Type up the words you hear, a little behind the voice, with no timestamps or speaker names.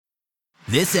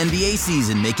This NBA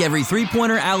season, make every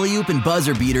three-pointer, alley-oop, and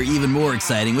buzzer beater even more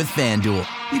exciting with FanDuel.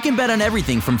 You can bet on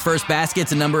everything from first basket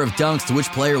to number of dunks to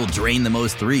which player will drain the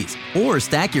most threes. Or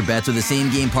stack your bets with a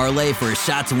same-game parlay for a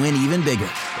shot to win even bigger.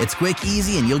 It's quick,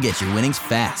 easy, and you'll get your winnings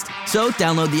fast. So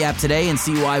download the app today and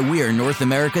see why we're North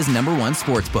America's #1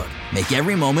 sportsbook. Make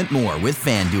every moment more with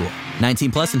FanDuel.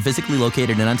 19 plus and physically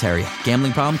located in Ontario.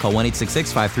 Gambling problem? Call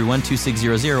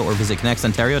 1-866-531-2600 or visit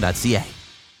connectsontario.ca.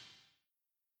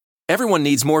 Everyone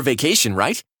needs more vacation,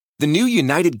 right? The new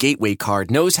United Gateway card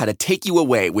knows how to take you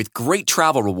away with great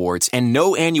travel rewards and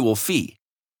no annual fee.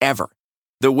 Ever.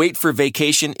 The wait for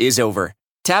vacation is over.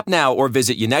 Tap now or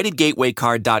visit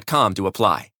UnitedGatewayCard.com to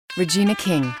apply. Regina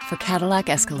King for Cadillac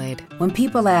Escalade. When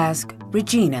people ask,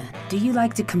 Regina, do you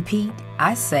like to compete?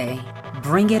 I say,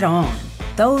 bring it on.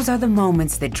 Those are the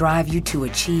moments that drive you to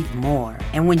achieve more.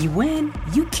 And when you win,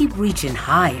 you keep reaching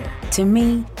higher. To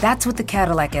me, that's what the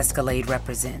Cadillac Escalade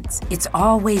represents. It's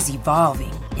always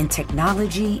evolving in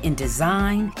technology, in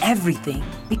design, everything.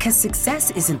 Because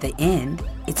success isn't the end,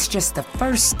 it's just the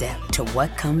first step to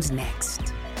what comes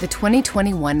next. The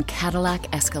 2021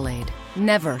 Cadillac Escalade.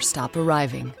 Never stop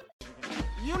arriving.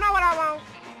 You know what I want?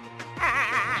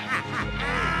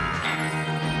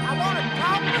 I want to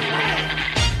talk to you.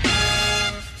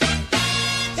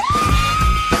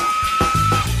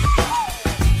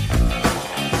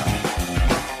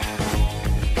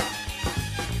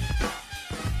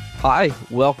 Hi,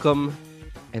 welcome,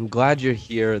 and glad you're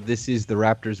here. This is the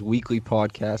Raptors Weekly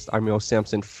Podcast. I'm your host,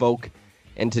 Samson Folk,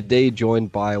 and today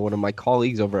joined by one of my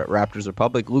colleagues over at Raptors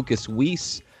Republic, Lucas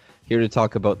Weiss, here to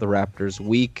talk about the Raptors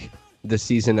week, the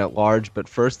season at large, but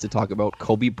first to talk about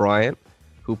Kobe Bryant,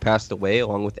 who passed away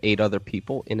along with 8 other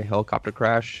people in a helicopter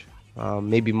crash,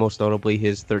 maybe most notably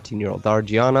his 13-year-old daughter,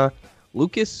 Gianna.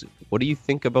 Lucas, what do you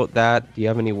think about that? Do you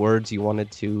have any words you wanted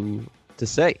to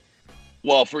say?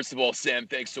 Well, first of all, Sam,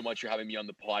 thanks so much for having me on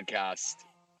the podcast.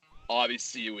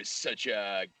 Obviously, it was such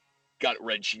a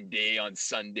gut-wrenching day on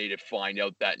Sunday to find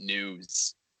out that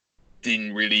news.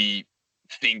 Didn't really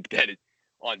think that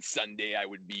on Sunday I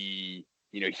would be,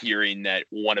 hearing that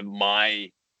one of my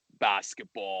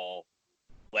basketball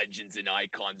legends and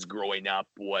icons growing up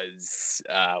was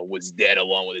dead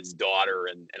along with his daughter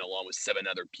and along with 7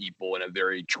 other people in a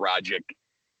very tragic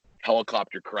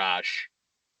helicopter crash.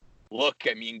 Look,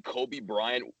 I mean, Kobe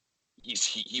Bryant,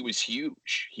 he was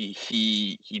huge.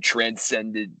 He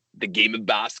transcended the game of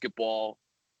basketball.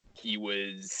 He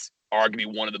was arguably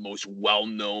one of the most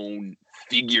well-known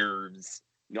figures,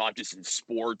 not just in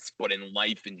sports, but in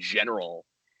life in general.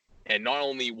 And not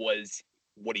only was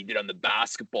what he did on the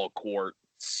basketball court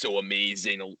so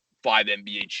amazing, 5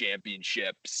 NBA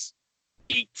championships,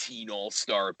 18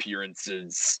 All-Star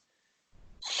appearances,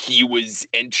 he was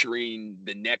entering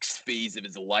the next phase of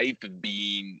his life of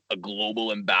being a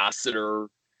global ambassador,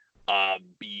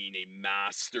 being a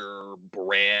master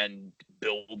brand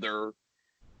builder.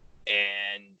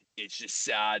 And it's just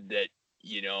sad that,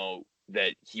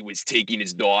 that he was taking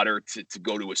his daughter to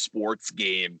go to a sports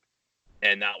game.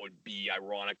 And that would be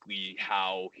ironically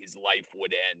how his life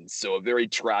would end. So a very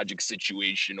tragic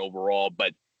situation overall,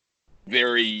 but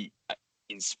very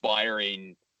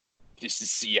inspiring just to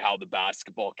see how the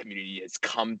basketball community has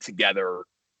come together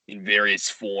in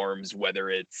various forms, whether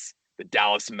it's the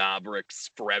Dallas Mavericks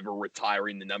forever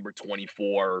retiring the number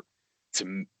 24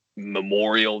 to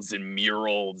memorials and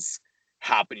murals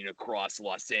happening across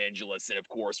Los Angeles. And of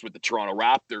course, with the Toronto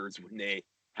Raptors, when they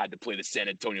had to play the San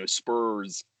Antonio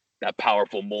Spurs, that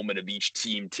powerful moment of each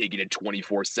team taking a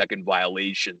 24-second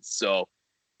violation. So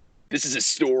this is a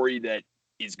story that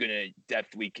is going to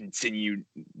definitely continue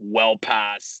well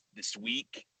past this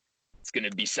week. It's going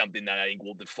to be something that I think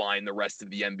will define the rest of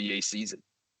the NBA season.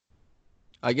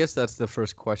 I guess that's the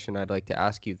first question I'd like to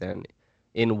ask you then.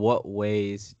 In what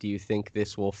ways do you think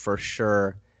this will for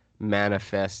sure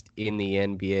manifest in the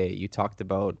NBA? You talked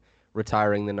about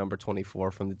retiring the number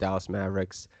 24 from the Dallas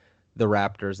Mavericks, the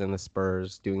Raptors and the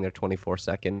Spurs doing their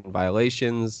 24-second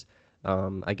violations.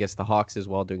 I guess the Hawks as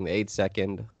well doing the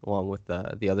 8-second, along with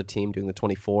the other team doing the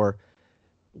 24.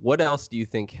 What else do you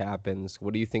think happens?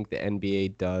 What do you think the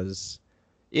NBA does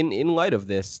in light of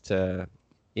this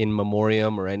in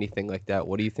memoriam or anything like that?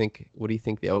 What do you think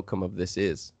the outcome of this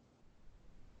is?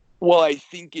 Well, I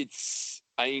think it's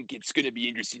going to be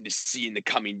interesting to see in the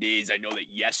coming days. I know that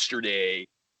yesterday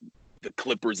the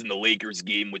Clippers and the Lakers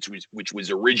game, which was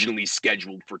originally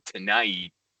scheduled for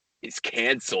tonight, is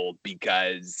canceled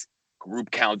because grief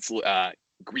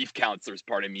counselors,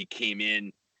 came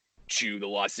in to the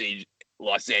Los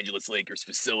Angeles Lakers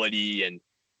facility, and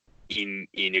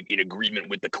in agreement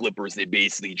with the Clippers, they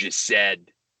basically just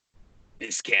said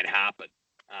this can't happen.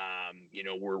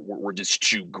 We're just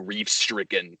too grief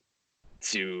stricken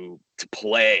to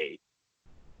play.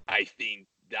 I think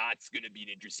that's going to be an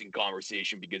interesting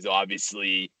conversation because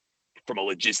obviously, from a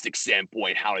logistics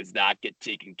standpoint, how does that get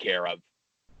taken care of?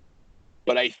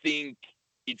 But I think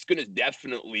it's going to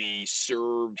definitely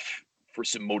serve for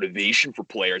some motivation for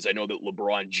players. I know that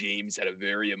LeBron James had a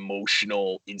very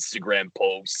emotional Instagram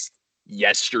post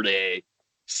yesterday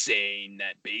saying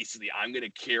that basically I'm going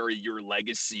to carry your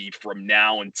legacy from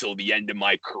now until the end of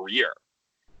my career.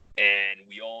 And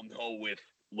we all know with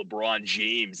LeBron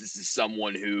James, this is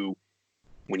someone who,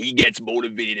 when he gets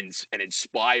motivated and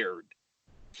inspired,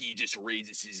 he just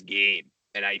raises his game.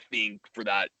 And I think for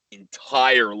that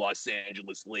entire Los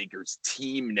Angeles Lakers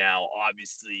team now,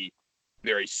 obviously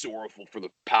very sorrowful for the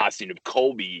passing of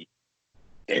Kobe,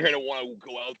 they're going to want to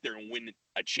go out there and win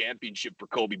a championship for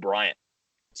Kobe Bryant.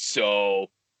 So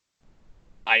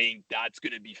I think that's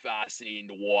going to be fascinating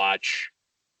to watch.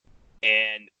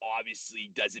 And obviously,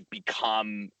 does it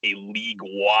become a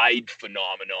league-wide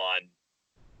phenomenon,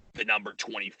 the number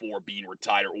 24 being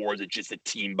retired, or is it just a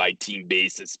team-by-team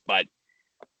basis? But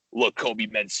look, Kobe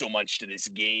meant so much to this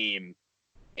game,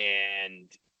 and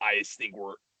I just think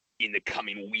we're in the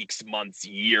coming weeks, months,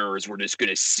 years, we're just going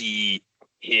to see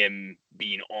him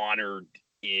being honored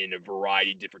in a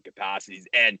variety of different capacities.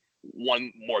 And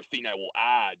one more thing I will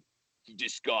add, he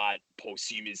just got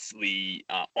posthumously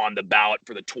on the ballot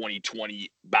for the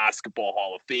 2020 Basketball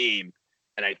Hall of Fame,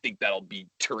 and I think that'll be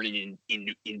turning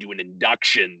into an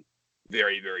induction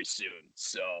very, very soon.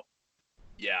 So,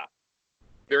 yeah,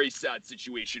 very sad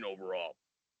situation overall.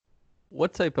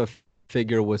 What type of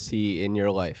figure was he in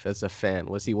your life as a fan?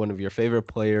 Was he one of your favorite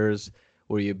players?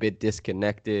 Were you a bit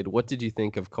disconnected? What did you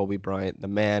think of Kobe Bryant, the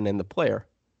man and the player?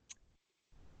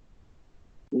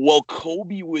 Well,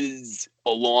 Kobe was,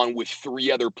 along with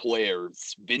three other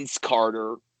players, Vince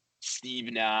Carter,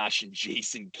 Steve Nash, and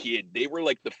Jason Kidd. They were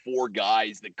like the four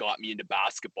guys that got me into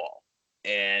basketball.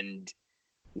 And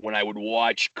when I would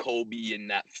watch Kobe in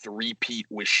that three-peat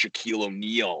with Shaquille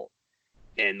O'Neal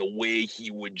and the way he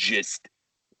would just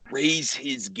raise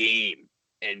his game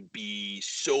and be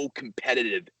so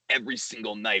competitive every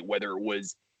single night, whether it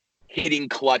was hitting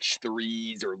clutch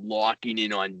threes or locking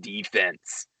in on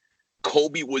defense,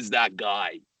 Kobe was that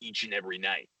guy each and every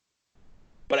night.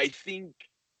 But I think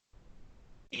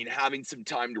in having some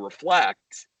time to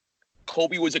reflect,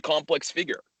 Kobe was a complex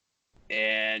figure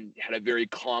and had a very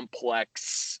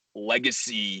complex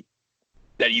legacy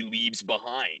that he leaves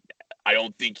behind. I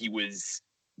don't think he was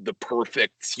the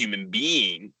perfect human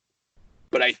being,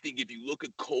 but I think if you look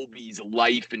at Kobe's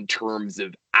life in terms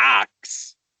of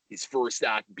acts, his first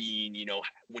act being,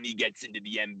 when he gets into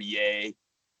the NBA,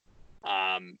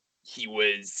 he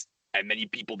was, and many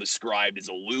people described as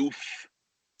aloof,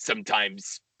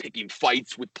 sometimes picking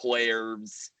fights with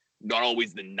players, not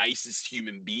always the nicest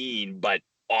human being, but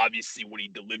obviously what he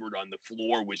delivered on the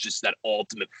floor was just that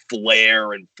ultimate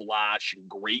flair and flash and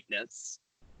greatness.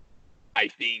 I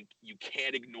think you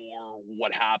can't ignore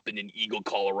what happened in Eagle,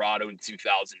 Colorado in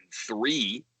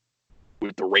 2003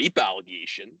 with the rape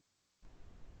allegation.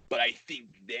 But I think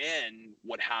then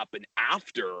what happened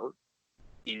after,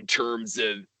 in terms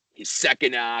of his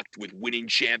second act with winning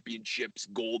championships,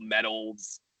 gold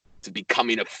medals, to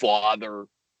becoming a father,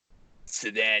 to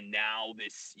then now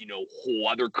this, whole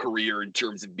other career in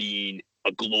terms of being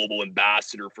a global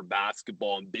ambassador for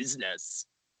basketball and business,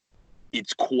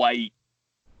 it's quite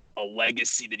a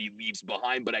legacy that he leaves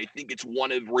behind. But I think it's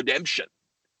one of redemption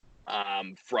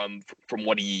from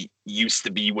what he used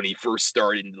to be when he first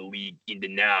started in the league into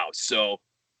now. So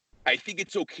I think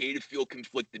it's okay to feel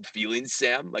conflicted feelings,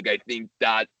 Sam. Like, I think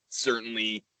that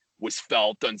certainly was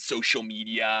felt on social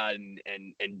media and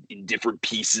in different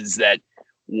pieces that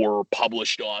were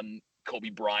published on Kobe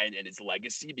Bryant and his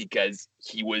legacy, because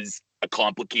he was a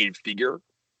complicated figure.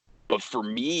 But for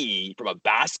me, from a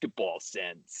basketball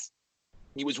sense,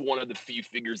 he was one of the few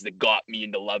figures that got me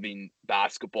into loving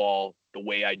basketball the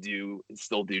way I do and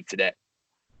still do today.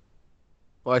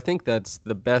 Well, I think that's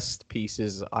the best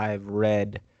pieces I've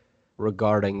read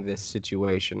regarding this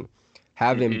situation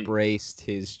have embraced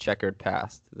his checkered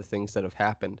past, the things that have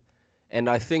happened. And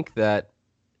I think that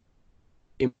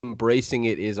embracing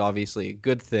it is obviously a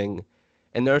good thing.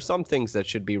 And there are some things that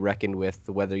should be reckoned with,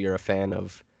 whether you're a fan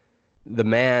of the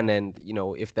man and,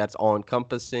 if that's all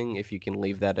encompassing, if you can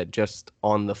leave that at just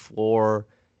on the floor.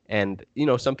 And,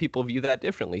 some people view that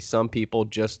differently. Some people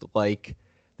just like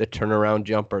the turnaround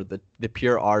jumper, the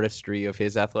pure artistry of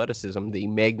his athleticism, the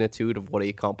magnitude of what he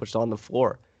accomplished on the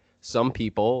floor. Some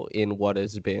people, in what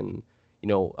has been,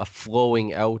 a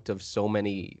flowing out of so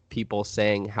many people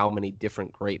saying how many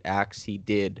different great acts he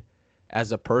did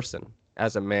as a person,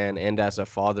 as a man and as a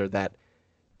father that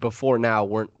before now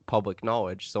weren't public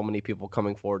knowledge. So many people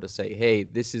coming forward to say, hey,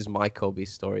 this is my Kobe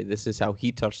story. This is how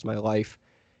he touched my life.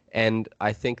 And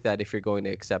I think that if you're going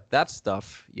to accept that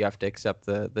stuff, you have to accept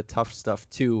the tough stuff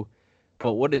too.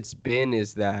 But what it's been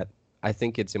is that I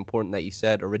think it's important that you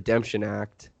said a redemption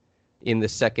act in the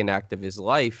second act of his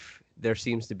life. There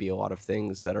seems to be a lot of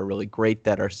things that are really great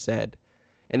that are said.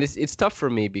 And it's tough for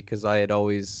me because I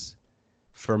was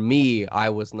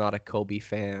not a Kobe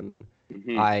fan.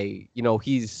 Mm-hmm.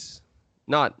 He's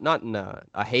not in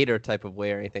a hater type of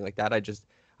way or anything like that.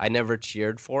 I never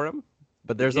cheered for him.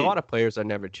 But there's a lot of players I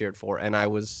never cheered for, and I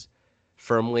was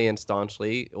firmly and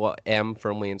staunchly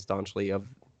of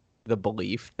the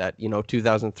belief that,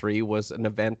 2003 was an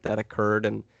event that occurred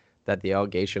and that the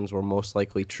allegations were most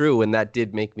likely true, and that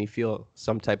did make me feel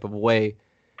some type of way.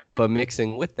 But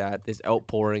mixing with that, this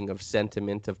outpouring of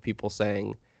sentiment of people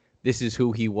saying, this is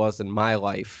who he was in my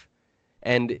life.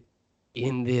 And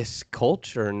in this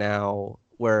culture now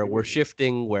where we're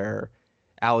shifting, where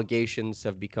allegations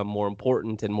have become more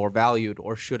important and more valued,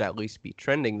 or should at least be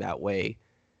trending that way.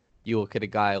 You look at a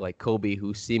guy like Kobe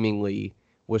who seemingly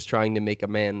was trying to make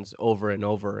amends over and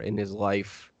over in his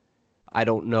life. I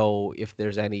don't know if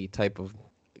there's any type of,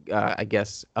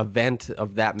 event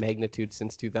of that magnitude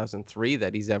since 2003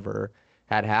 that he's ever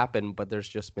had happen, but there's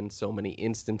just been so many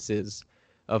instances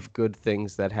of good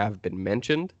things that have been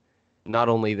mentioned. Not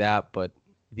only that, but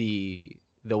the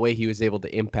way he was able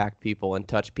to impact people and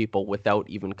touch people without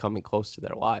even coming close to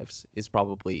their lives is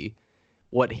probably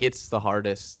what hits the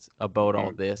hardest about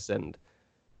all this. And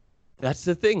that's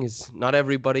the thing, is not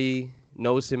everybody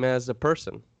knows him as a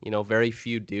person. Very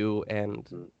few do,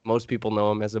 and most people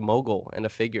know him as a mogul and a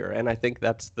figure. And I think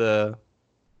that's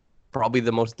probably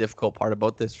the most difficult part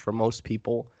about this for most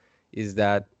people, is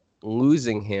that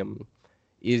losing him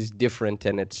is different,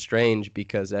 and it's strange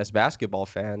because as basketball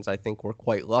fans, I think we're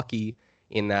quite lucky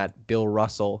in that Bill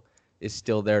Russell is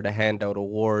still there to hand out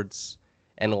awards,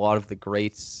 and a lot of the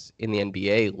greats in the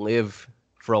NBA live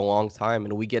for a long time,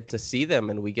 and we get to see them,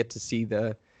 and we get to see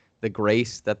the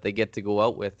grace that they get to go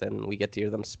out with, and we get to hear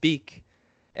them speak.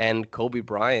 And Kobe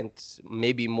Bryant,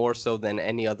 maybe more so than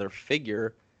any other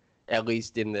figure, at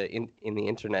least in the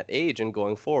internet age and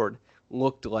going forward,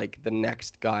 looked like the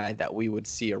next guy that we would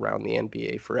see around the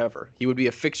NBA forever. He would be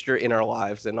a fixture in our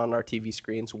lives and on our TV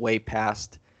screens way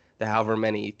past the however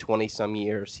many 20-some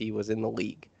years he was in the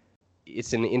league.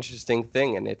 It's an interesting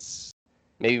thing, and it's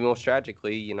maybe most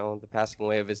tragically, the passing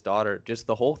away of his daughter. Just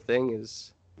the whole thing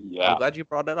is. Yeah. I'm glad you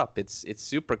brought it up. It's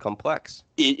super complex.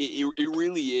 It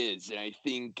really is, and I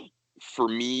think for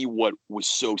me, what was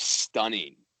so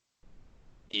stunning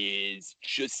is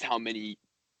just how many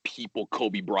people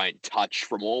Kobe Bryant touched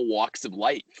from all walks of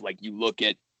life. Like, you look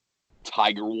at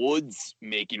Tiger Woods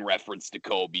making reference to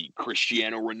Kobe,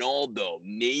 Cristiano Ronaldo,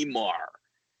 Neymar,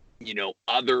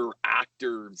 other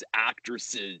actors,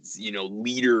 actresses,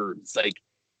 leaders. Like,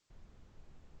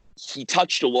 he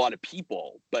touched a lot of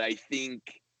people, but I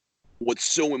think what's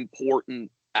so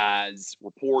important as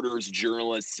reporters,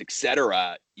 journalists,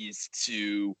 etc., is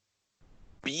to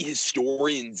be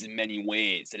historians in many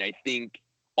ways. And I think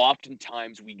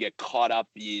oftentimes we get caught up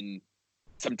in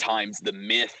sometimes the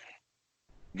myth,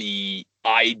 the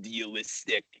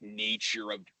idealistic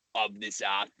nature of this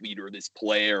athlete or this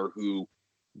player who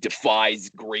defies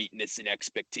greatness and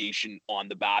expectation on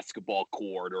the basketball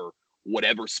court or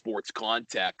whatever sports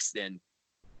context.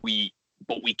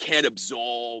 But we can't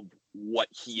absolve what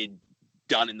he had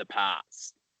done in the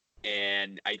past.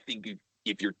 And I think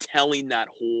if you're telling that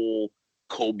whole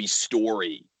Kobe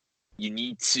story, you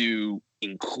need to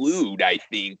include, I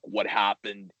think, what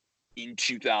happened in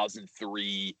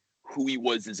 2003, who he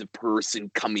was as a person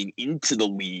coming into the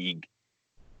league,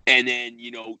 and then,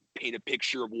 paint a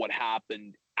picture of what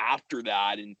happened after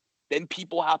that. And then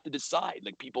people have to decide,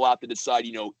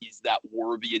 is that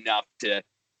worthy enough to,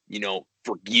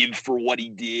 forgive for what he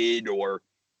did, or,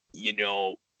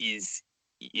 is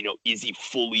he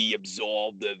fully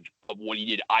absolved of what he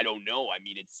did? I don't know. I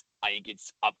think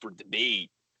it's up for debate,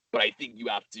 but I think you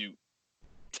have to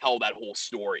tell that whole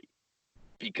story,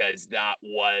 because that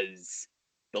was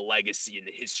the legacy and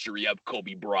the history of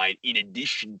Kobe Bryant, in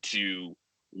addition to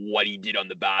what he did on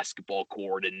the basketball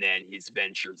court and then his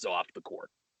ventures off the court.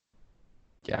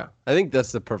 Yeah, I think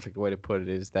that's the perfect way to put it,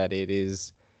 is that it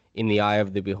is in the eye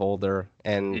of the beholder.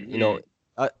 And,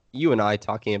 you and I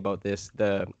talking about this,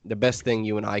 the best thing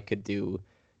you and I could do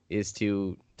is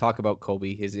to talk about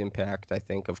Kobe, his impact, I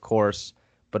think, of course,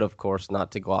 but of course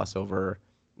not to gloss over,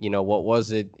 what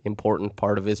was an important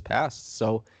part of his past.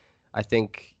 So I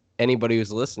think anybody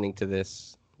who's listening to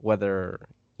this, whether,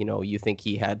 you think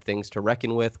he had things to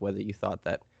reckon with, whether you thought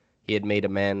that he had made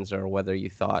amends or whether you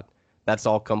thought that's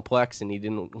all complex and he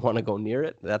didn't want to go near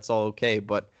it. That's all okay.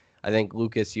 But I think,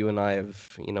 Lucas, you and I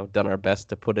have, done our best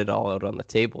to put it all out on the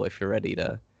table if you're ready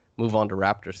to move on to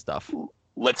Raptor stuff.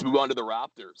 Let's move on to the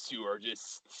Raptors, who are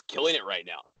just killing it right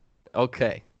now.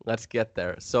 Okay, let's get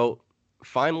there. So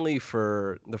finally,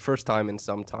 for the first time in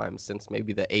some time, since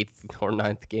maybe the 8th or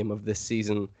 9th game of this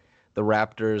season, the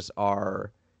Raptors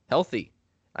are healthy.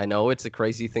 I know it's a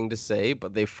crazy thing to say,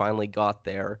 but they finally got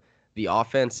there. The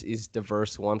offense is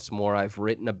diverse once more. I've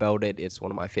written about it. It's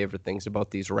one of my favorite things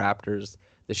about these Raptors.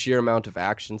 The sheer amount of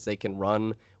actions they can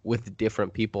run with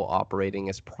different people operating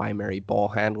as primary ball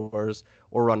handlers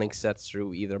or running sets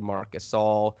through either Marc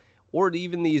Gasol or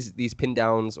even these pin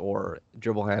downs or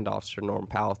dribble handoffs for Norm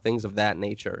Powell, things of that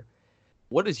nature.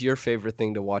 What is your favorite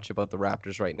thing to watch about the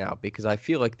Raptors right now? Because I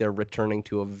feel like they're returning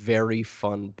to a very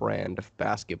fun brand of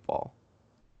basketball.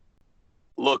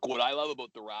 Look, what I love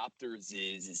about the Raptors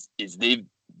is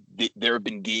there have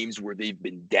been games where they've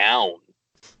been down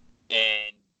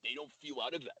and they don't feel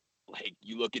out of it. Like,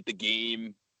 you look at the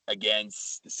game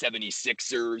against the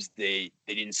 76ers, they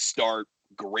didn't start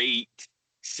great.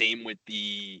 Same with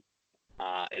the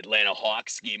Atlanta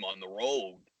Hawks game on the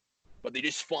road, but they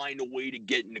just find a way to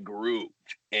get in the groove.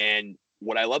 And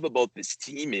what I love about this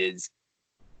team is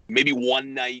maybe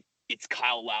one night it's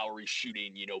Kyle Lowry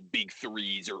shooting, big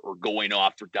threes or going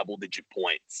off for double-digit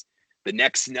points. The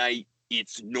next night,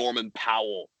 it's Norman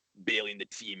Powell bailing the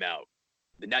team out.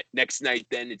 The next night,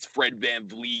 then, it's Fred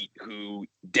VanVleet, who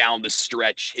down the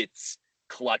stretch hits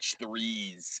clutch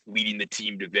threes, leading the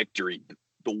team to victory.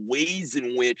 The ways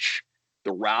in which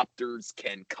the Raptors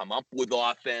can come up with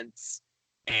offense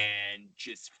and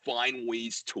just find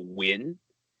ways to win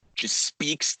just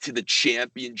speaks to the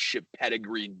championship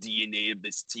pedigree and DNA of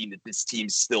this team that this team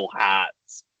still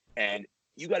has. And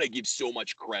you got to give so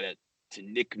much credit to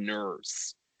Nick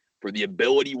Nurse for the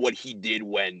ability, what he did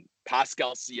when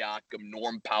Pascal Siakam,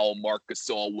 Norm Powell, Marc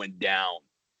Gasol went down,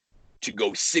 to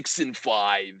go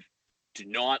 6-5, to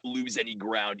not lose any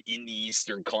ground in the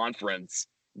Eastern Conference.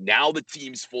 Now the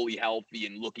team's fully healthy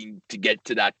and looking to get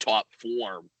to that top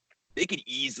form. They could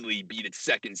easily be the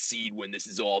second seed when this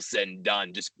is all said and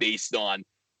done, just based on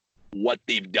what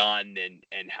they've done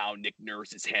and how Nick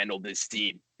Nurse has handled this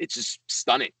team. It's just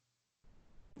stunning.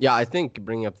 Yeah, I think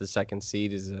bringing up the second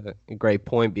seed is a great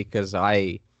point, because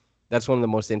that's one of the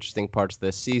most interesting parts of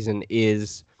this season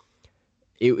is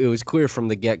it was clear from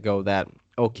the get-go that,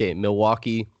 okay,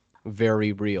 Milwaukee,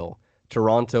 very real.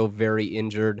 Toronto, very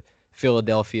injured.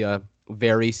 Philadelphia,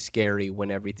 very scary when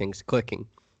everything's clicking.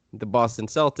 The Boston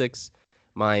Celtics,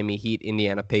 Miami Heat,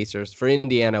 Indiana Pacers. For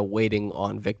Indiana, waiting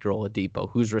on Victor Oladipo,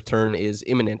 whose return is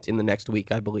imminent in the next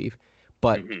week, I believe.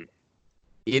 But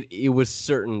it was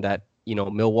certain that,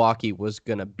 Milwaukee was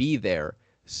going to be there.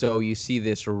 So you see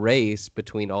this race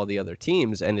between all the other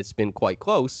teams, and it's been quite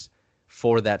close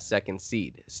for that second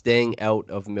seed. Staying out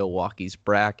of Milwaukee's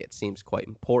bracket seems quite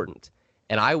important.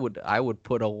 And I would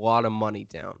put a lot of money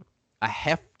down, a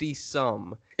hefty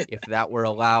sum, if that were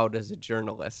allowed as a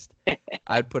journalist.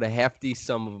 I'd put a hefty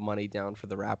sum of money down for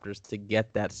the Raptors to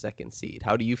get that second seed.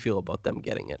 How do you feel about them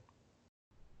getting it?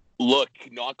 Look,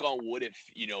 knock on wood,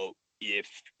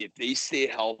 if they stay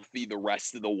healthy the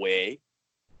rest of the way,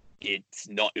 it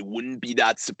wouldn't be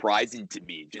that surprising to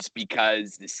me, just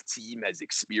because this team has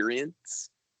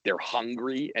experience, they're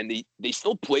hungry, and they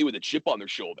still play with a chip on their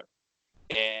shoulder.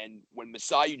 And when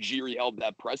Masai Ujiri held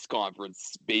that press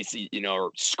conference, basically,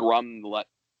 or scrum a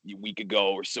week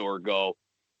ago or so ago,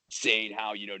 saying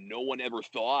how, no one ever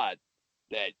thought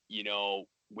that,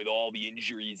 with all the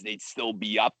injuries, they'd still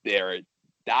be up there.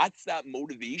 That's that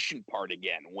motivation part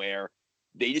again, where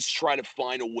they just try to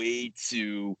find a way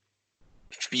to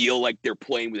feel like they're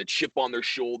playing with a chip on their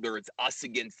shoulder. It's us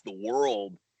against the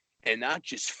world. And that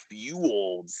just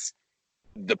fuels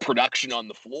the production on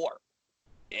the floor.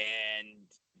 And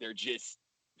they're just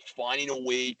finding a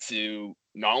way to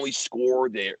not only score,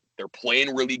 they're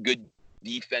playing really good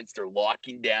defense. They're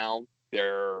locking down.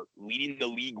 They're leading the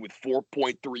league with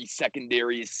 4.3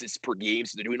 secondary assists per game.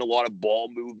 So they're doing a lot of ball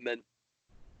movement.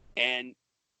 And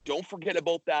don't forget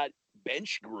about that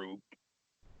bench group.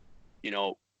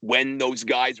 When those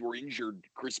guys were injured,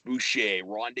 Chris Boucher,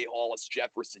 Rondae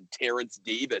Hollis-Jefferson, Terrence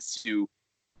Davis, who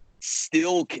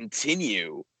still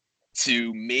continue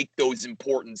to make those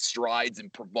important strides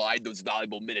and provide those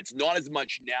valuable minutes. Not as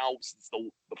much now since the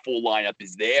full lineup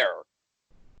is there,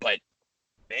 but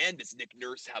man, does Nick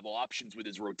Nurse have options with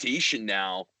his rotation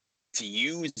now to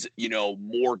use,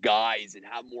 more guys and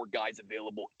have more guys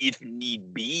available if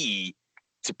need be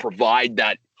to provide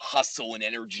that hustle and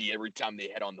energy every time they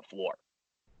head on the floor.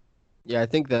 Yeah, I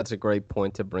think that's a great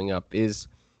point to bring up is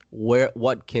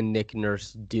what can Nick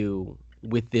Nurse do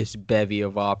with this bevy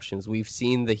of options? We've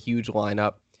seen the huge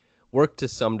lineup work to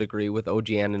some degree with OG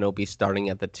Anunoby starting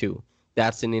at the 2.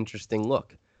 That's an interesting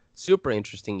look. Super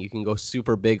interesting. You can go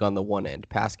super big on the one end.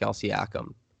 Pascal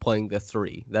Siakam playing the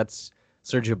 3. That's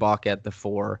Serge Ibaka at the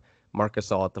 4, Marc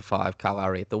Gasol at the 5, Kyle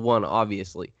Lowry at the 1,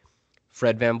 obviously.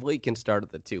 Fred VanVleet can start at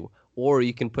the 2, or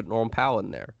you can put Norm Powell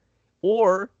in there.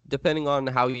 Or depending on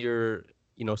how you're,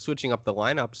 switching up the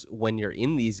lineups when you're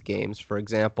in these games, for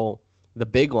example, the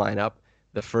big lineup,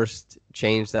 the first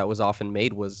change that was often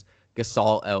made was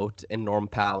Gasol out and Norm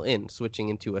Powell in, switching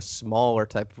into a smaller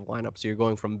type of lineup. So you're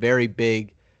going from very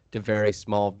big to very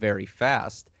small, very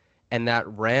fast. And that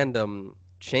random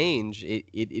change,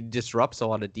 it disrupts a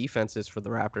lot of defenses for the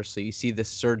Raptors. So you see this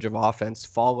surge of offense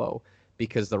follow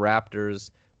because the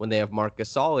Raptors, when they have Marc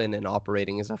Gasol in and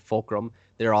operating as a fulcrum,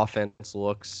 their offense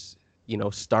looks,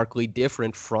 starkly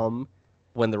different from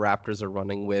when the Raptors are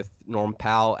running with Norm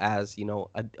Powell as,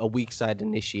 a weak side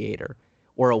initiator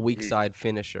or a weak side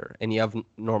finisher. And you have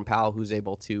Norm Powell who's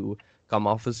able to come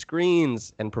off of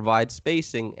screens and provide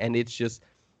spacing. And it's just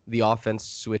the offense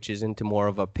switches into more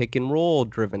of a pick and roll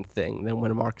driven thing than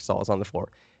when Marc Gasol is on the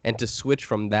floor. And to switch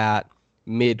from that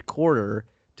mid-quarter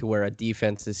to where a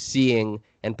defense is seeing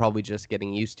and probably just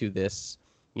getting used to this,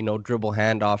 dribble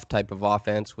handoff type of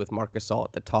offense with Marc Gasol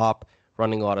at the top,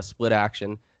 running a lot of split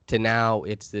action, to now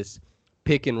it's this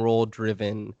pick and roll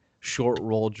driven, short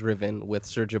roll driven with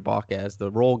Serge Ibaka as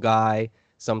the roll guy,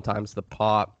 sometimes the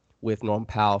pop with Norm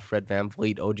Powell, Fred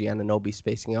VanVleet, OG Anunoby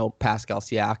spacing out, Pascal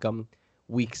Siakam,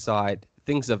 weak side,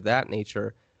 things of that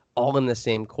nature, all in the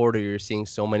same quarter. You're seeing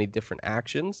so many different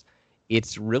actions.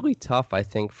 It's really tough, I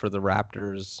think, for the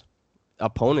Raptors'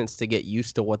 opponents to get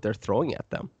used to what they're throwing at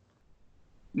them.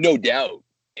 No doubt.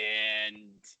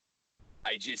 And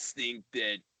I just think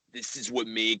that this is what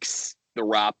makes the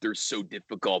Raptors so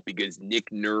difficult, because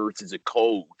Nick Nurse as a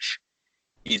coach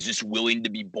is just willing to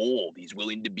be bold. He's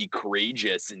willing to be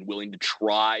courageous and willing to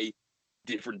try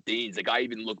different things. Like, I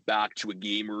even look back to a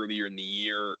game earlier in the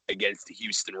year against the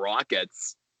Houston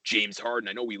Rockets, James Harden.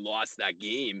 I know we lost that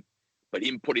game, but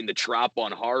him putting the trap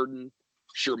on Harden,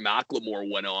 sure, McLemore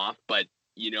went off, but,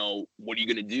 what are you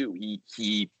going to do?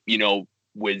 He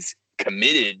was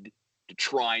committed to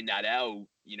trying that out,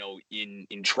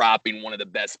 in trapping one of the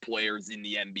best players in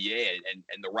the NBA.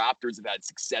 And the Raptors have had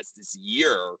success this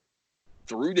year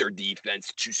through their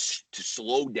defense to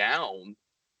slow down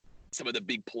some of the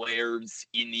big players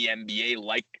in the NBA,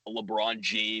 like LeBron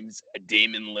James,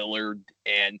 Damian Lillard.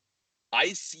 And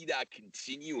I see that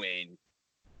continuing.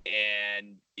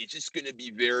 And it's just going to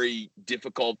be very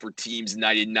difficult for teams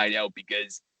night in, night out,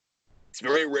 because it's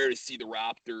very rare to see the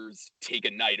Raptors take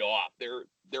a night off.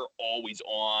 They're always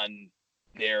on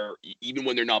there, even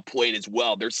when they're not playing as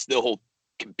well. They're still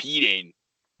competing,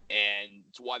 and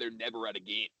it's why they're never out of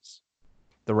games.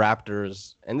 The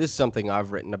Raptors, and this is something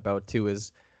I've written about too,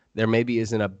 is there maybe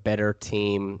isn't a better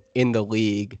team in the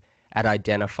league at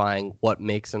identifying what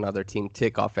makes another team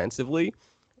tick offensively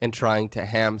and trying to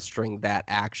hamstring that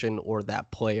action or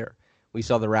that player. We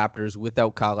saw the Raptors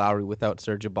without Kyle Lowry, without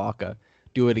Serge Ibaka,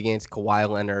 do it against Kawhi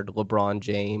Leonard, LeBron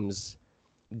James,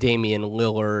 Damian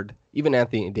Lillard, even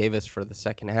Anthony Davis for the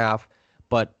second half,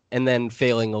 and then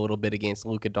failing a little bit against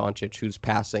Luka Doncic, whose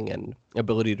passing and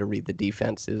ability to read the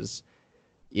defense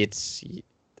it's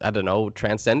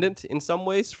transcendent in some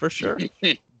ways for sure.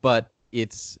 But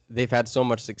they've had so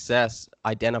much success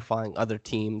identifying other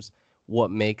teams,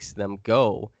 what makes them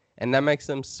go, and that makes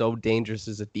them so dangerous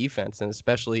as a defense, and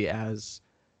especially as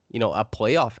a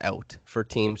playoff out for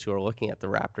teams who are looking at the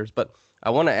Raptors. But I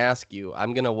want to ask you,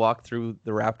 I'm going to walk through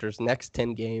the Raptors' next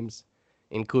 10 games,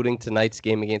 including tonight's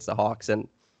game against the Hawks, and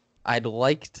I'd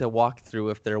like to walk through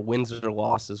if there are wins or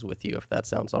losses with you, if that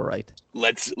sounds all right.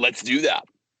 Let's do that.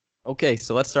 Okay,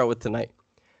 so let's start with tonight.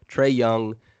 Trae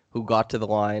Young, who got to the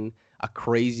line a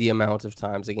crazy amount of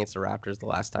times against the Raptors the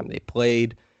last time they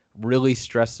played, really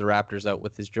stressed the Raptors out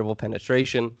with his dribble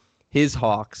penetration. His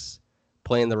Hawks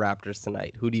playing the Raptors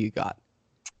tonight. Who do you got?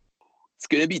 It's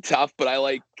going to be tough, but I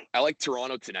like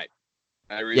Toronto tonight.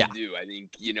 I really do. I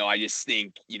think, I just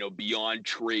think, beyond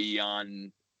Trae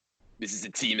Young, this is a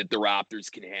team that the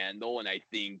Raptors can handle. And I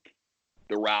think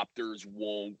the Raptors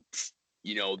won't,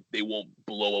 they won't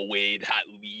blow away that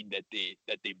lead that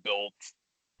they built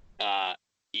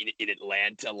in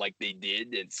Atlanta like they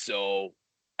did. And so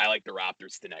I like the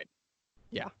Raptors tonight.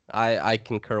 Yeah, I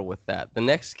concur with that. The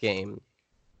next game,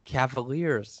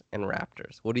 Cavaliers and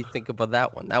Raptors. What do you think about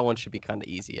that one? That one should be kind of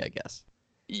easy, I guess.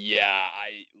 Yeah,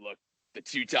 the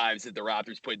two times that the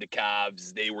Raptors played the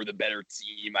Cavs, they were the better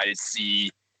team. I just see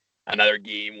another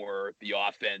game where the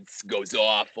offense goes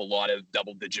off, a lot of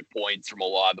double-digit points from a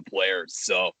lot of the players.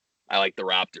 So I like the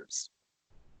Raptors.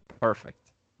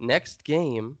 Perfect. Next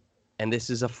game, and this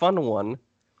is a fun one,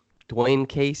 Dwayne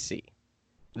Casey,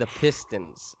 the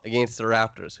Pistons against the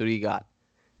Raptors. Who do you got?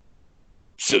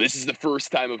 So this is the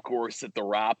first time, of course, that the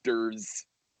Raptors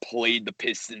played the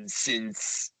Pistons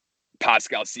since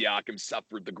Pascal Siakam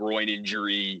suffered the groin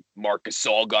injury. Marc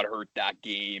Gasol got hurt that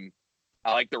game.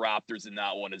 I like the Raptors in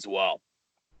that one as well.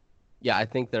 Yeah, I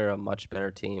think they're a much better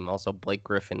team. Also, Blake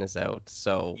Griffin is out,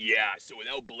 so Yeah, so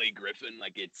without Blake Griffin,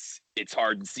 like it's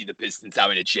hard to see the Pistons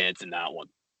having a chance in that one.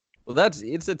 well,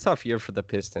 it's a tough year for the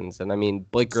Pistons, and I mean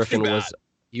Blake It's too Griffin bad.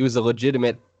 was a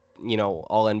legitimate,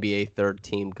 All NBA third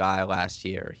team guy last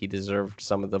year. He deserved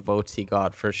some of the votes he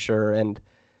got for sure, and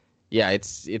yeah,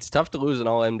 it's tough to lose an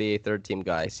All NBA third team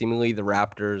guy. Seemingly, the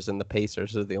Raptors and the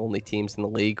Pacers are the only teams in the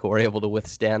league who are able to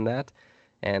withstand that.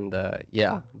 And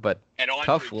yeah, but And Andre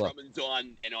tough luck. Drummond's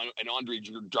Andre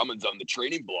Drummond's on the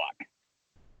trading block.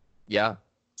 Yeah,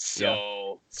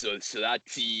 So that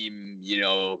team,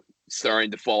 starting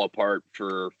to fall apart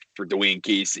for Dwayne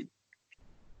Casey.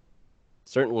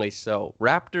 certainly so.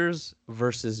 Raptors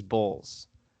versus Bulls.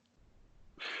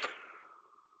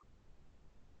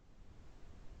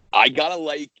 I gotta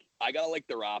like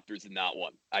the Raptors in that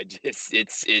one.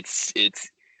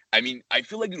 I mean, I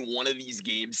feel like in one of these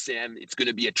games, Sam, it's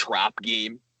gonna be a trap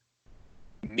game.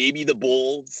 Maybe the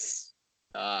Bulls,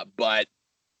 but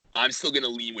I'm still gonna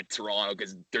lean with Toronto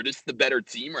because they're just the better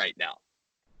team right now.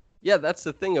 Yeah, that's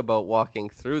the thing about walking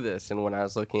through this. And when I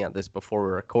was looking at this before we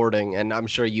were recording, and I'm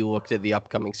sure you looked at the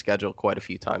upcoming schedule quite a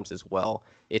few times as well,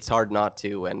 it's hard not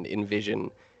to and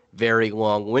envision very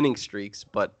long winning streaks.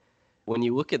 But when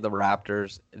you look at the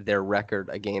Raptors, their record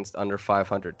against under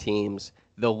 500 teams,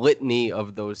 the litany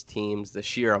of those teams, the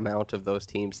sheer amount of those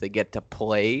teams they get to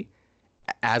play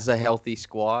as a healthy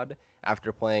squad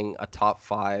after playing a top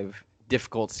 5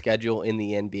 difficult schedule in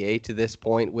the NBA to this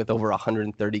point with over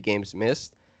 130 games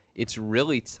missed, it's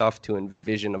really tough to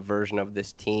envision a version of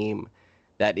this team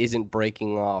that isn't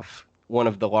breaking off one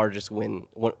of the largest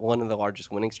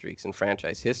winning streaks in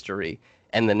franchise history.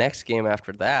 And the next game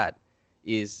after that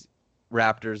is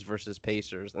Raptors versus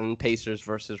Pacers, and Pacers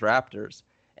versus Raptors.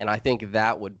 And I think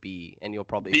that would be, and you'll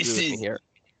probably agree with me here,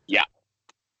 Yeah.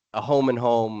 a home and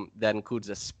home that includes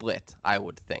a split, I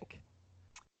would think.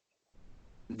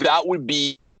 That would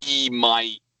be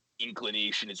my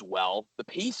inclination as well. The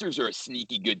Pacers are a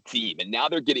sneaky good team, and now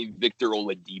they're getting Victor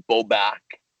Oladipo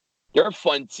back. They're a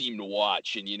fun team to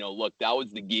watch. And, look, that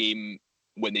was the game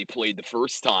when they played the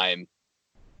first time.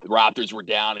 The Raptors were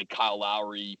down, and Kyle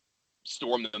Lowry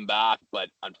stormed them back, but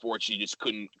unfortunately just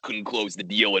couldn't close the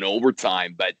deal in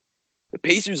overtime. But the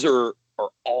Pacers are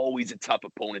always a tough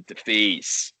opponent to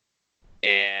face.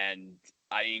 And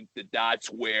I think that's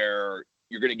where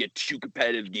you're going to get 2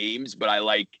 competitive games, but I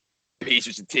like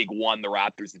Pacers to take one, the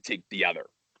Raptors to take the other.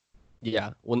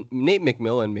 Yeah, well, Nate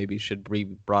McMillan maybe should be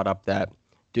brought up, that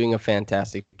doing a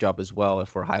fantastic job as well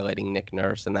if we're highlighting Nick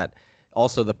Nurse, and that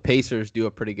also the Pacers do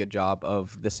a pretty good job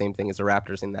of the same thing as the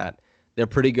Raptors in that they're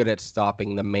pretty good at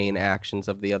stopping the main actions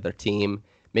of the other team,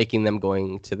 making them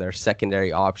going to their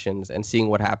secondary options and seeing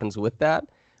what happens with that.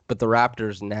 But the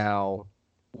Raptors now,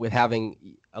 with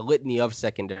having a litany of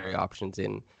secondary options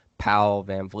in Powell,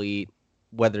 Van Vliet,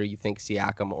 whether you think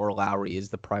Siakam or Lowry is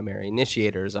the primary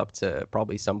initiator is up to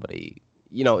probably somebody,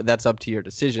 that's up to your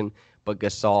decision. But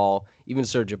Gasol, even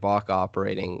Serge Ibaka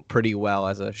operating pretty well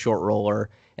as a short roller,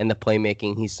 and the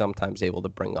playmaking he's sometimes able to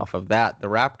bring off of that. The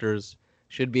Raptors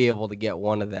should be able to get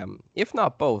one of them, if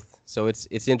not both. So it's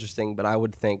interesting, but I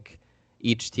would think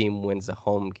each team wins a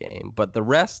home game. But the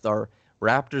rest are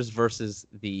Raptors versus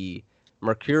the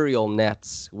Mercurial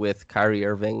Nets with Kyrie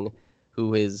Irving,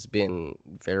 who has been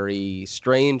very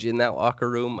strange in that locker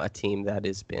room, a team that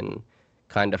has been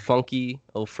kind of funky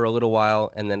for a little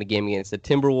while, and then a game against the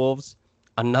Timberwolves,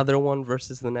 another one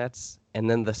versus the Nets, and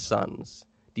then the Suns.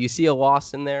 Do you see a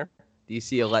loss in there? Do you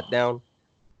see a letdown?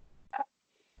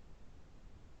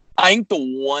 I think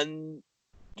the one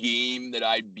game that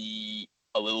I'd be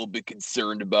a little bit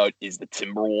concerned about is the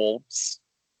Timberwolves.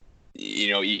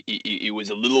 It was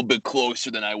a little bit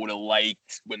closer than I would have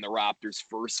liked when the Raptors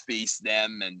first faced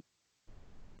them. And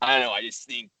I don't know, I just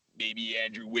think maybe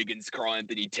Andrew Wiggins, Karl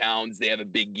Anthony Towns, they have a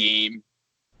big game.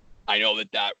 I know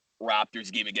that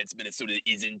Raptors game against Minnesota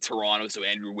is in Toronto, so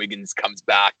Andrew Wiggins comes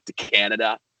back to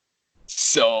Canada.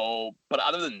 So, but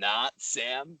other than that,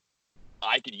 Sam,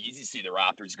 I could easily see the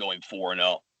Raptors going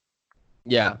 4-0.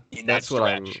 Yeah, that's what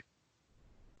I'm. stretch.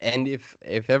 And if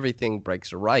everything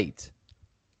breaks right,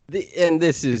 and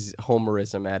this is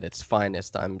homerism at its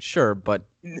finest, I'm sure, but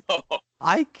No.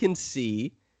 I can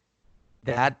see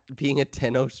that being a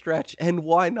 10-0 stretch. And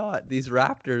why not? These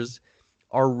Raptors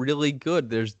are really good.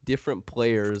 There's different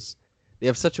players. They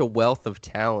have such a wealth of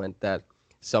talent that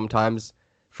sometimes,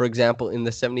 for example, in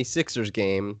the 76ers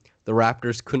game, the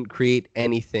Raptors couldn't create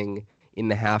anything in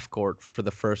the half court for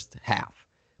the first half.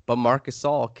 But Marc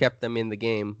Gasol kept them in the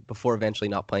game before eventually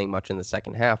not playing much in the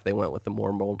second half. They went with the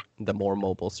more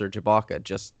mobile Serge Ibaka.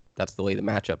 Just that's the way the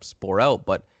matchups bore out.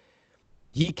 But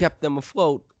he kept them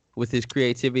afloat with his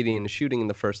creativity and shooting in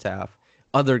the first half.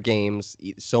 Other games,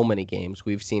 so many games,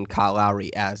 we've seen Kyle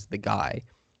Lowry as the guy.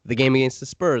 The game against the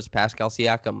Spurs, Pascal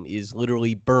Siakam is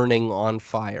literally burning on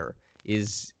fire,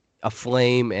 is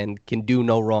aflame and can do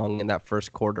no wrong in that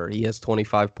first quarter. He has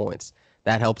 25 points.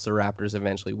 That helps the Raptors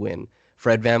eventually win.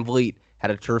 Fred VanVleet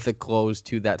had a terrific close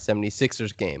to that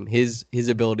 76ers game. His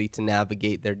ability to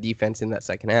navigate their defense in that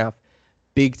second half,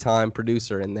 big-time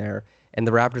producer in there. And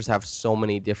the Raptors have so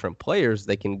many different players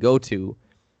they can go to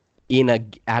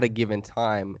at a given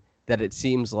time that it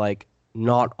seems like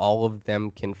not all of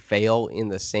them can fail in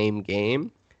the same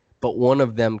game, but one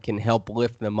of them can help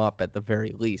lift them up at the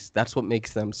very least. That's what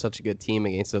makes them such a good team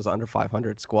against those under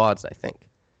 500 squads, I think.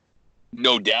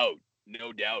 No doubt,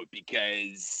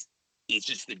 because it's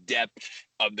just the depth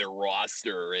of their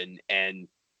roster and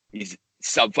these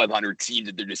sub 500 teams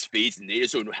that they're just facing. They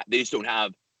just don't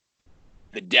have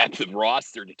the depth of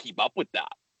roster to keep up with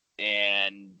that.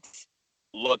 And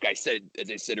look, as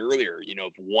I said earlier,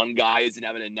 if one guy isn't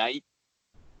having a night,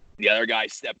 the other guy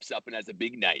steps up and has a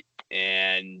big night.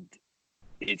 And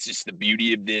it's just the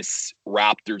beauty of this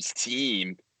Raptors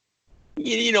team.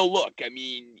 Look,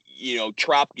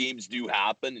 trap games do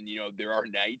happen, and there are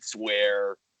nights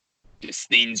where just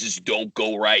things just don't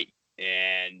go right.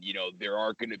 And, there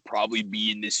are going to probably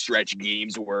be in this stretch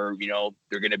games where,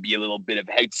 they're going to be a little bit of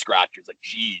head scratchers. Like,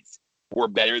 geez, we're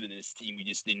better than this team. We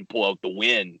just didn't pull out the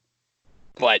win.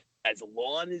 But as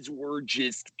long as we're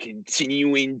just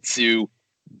continuing to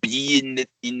be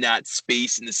in that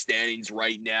space in the standings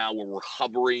right now where we're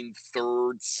hovering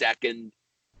third, second,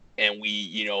 and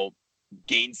we,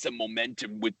 gain some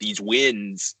momentum with these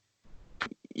wins,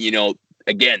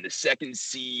 again, the second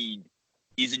seed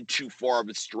isn't too far of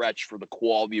a stretch for the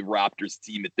quality of Raptors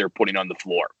team that they're putting on the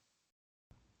floor.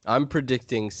 I'm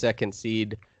predicting second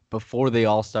seed before the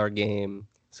All-Star game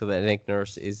so that Nick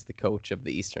Nurse is the coach of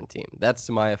the Eastern team. That's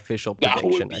my official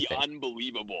prediction. That would be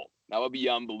unbelievable. That would be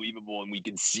unbelievable. And we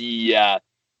can see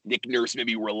Nick Nurse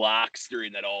maybe relax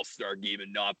during that All-Star game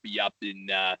and not be up in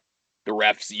the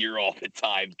ref's ear all the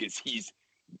time because he's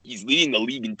leading the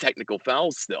league in technical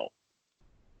fouls still.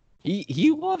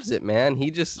 He loves it, man.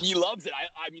 He loves it.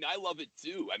 I love it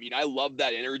too. I love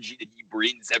that energy that he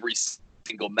brings every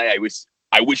single night.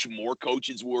 I wish more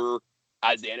coaches were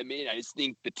as animated. I just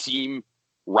think the team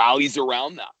rallies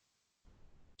around that.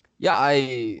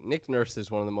 Yeah, Nick Nurse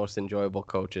is one of the most enjoyable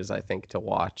coaches I think to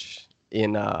watch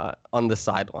on the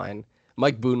sideline.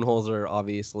 Mike Budenholzer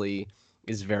obviously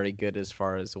is very good as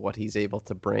far as what he's able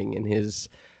to bring in his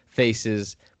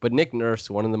faces, but Nick Nurse,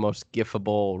 one of the most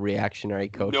giftable reactionary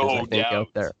coaches out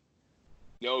there.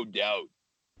 No doubt.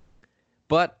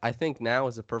 But I think now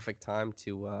is a perfect time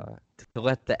to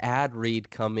let the ad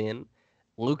read come in.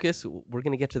 Lucas, we're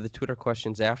going to get to the Twitter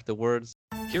questions afterwards.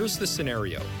 Here's the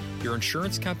scenario. Your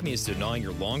insurance company is denying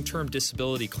your long-term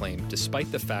disability claim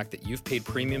despite the fact that you've paid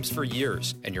premiums for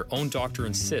years and your own doctor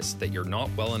insists that you're not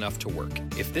well enough to work.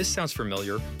 If this sounds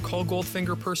familiar, call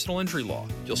Goldfinger Personal Injury Law.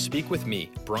 You'll speak with me,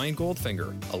 Brian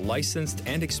Goldfinger, a licensed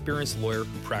and experienced lawyer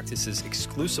who practices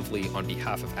exclusively on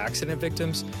behalf of accident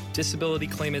victims, disability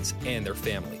claimants, and their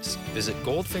families. Visit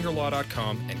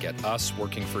goldfingerlaw.com and get us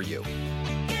working for you.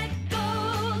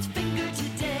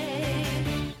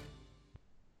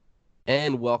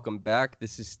 And welcome back.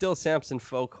 This is still Samson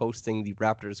Folk hosting the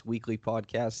Raptors Weekly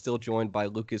Podcast, still joined by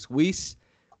Lucas Weiss,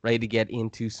 ready to get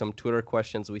into some Twitter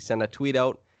questions. We sent a tweet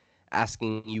out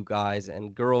asking you guys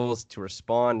and girls to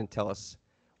respond and tell us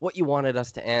what you wanted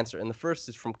us to answer. And the first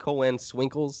is from Cohen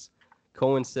Swinkles.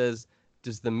 Cohen says,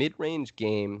 does the mid-range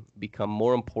game become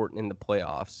more important in the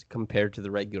playoffs compared to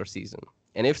the regular season?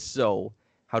 And if so,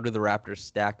 how do the Raptors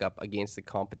stack up against the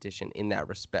competition in that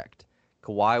respect?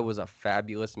 Kawhi was a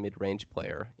fabulous mid-range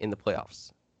player in the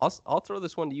playoffs. I'll throw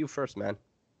this one to you first, man.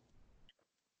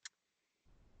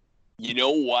 You know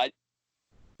what?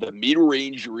 The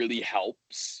mid-range really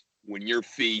helps when you're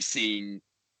facing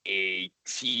a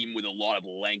team with a lot of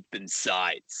length and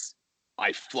size.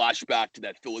 I flash back to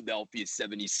that Philadelphia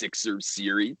 76ers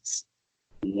series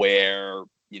where,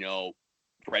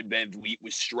 Fred VanVleet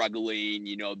was struggling.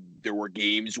 There were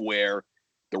games where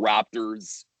the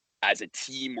Raptors as a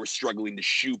team were struggling to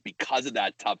shoot because of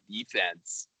that tough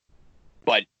defense.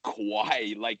 But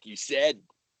Kawhi, like you said,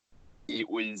 it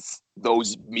was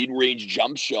those mid-range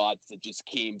jump shots that just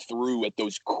came through at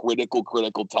those critical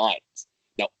times.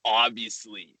 Now,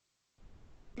 obviously,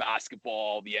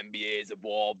 basketball, the NBA has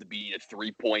evolved to be a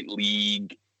three-point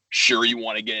league. Sure, you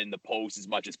want to get in the post as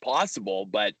much as possible,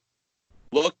 but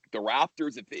look, the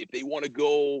Raptors, if they want to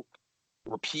go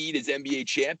repeat as NBA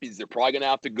champions, they're probably going to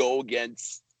have to go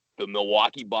against the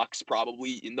Milwaukee Bucks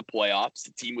probably in the playoffs,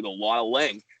 a team with a lot of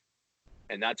length.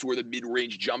 And that's where the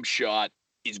mid-range jump shot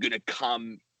is going to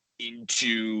come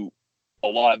into a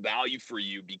lot of value for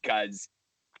you because,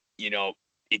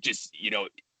 it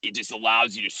just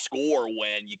allows you to score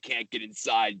when you can't get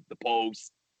inside the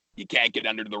post, you can't get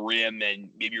under the rim, and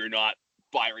maybe you're not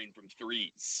firing from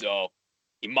threes. So,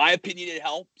 in my opinion, it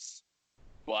helps,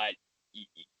 but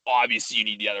obviously you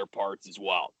need the other parts as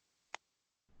well.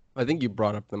 I think you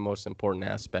brought up the most important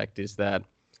aspect is that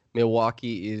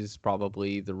Milwaukee is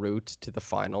probably the route to the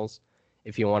finals.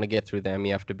 If you want to get through them,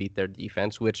 you have to beat their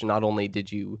defense, which not only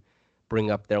did you bring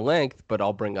up their length, but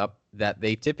I'll bring up that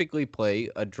they typically play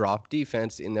a drop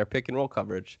defense in their pick and roll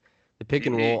coverage. The pick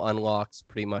and roll unlocks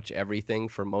pretty much everything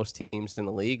for most teams in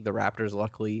the league. The Raptors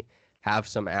luckily have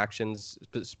some actions,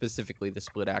 specifically the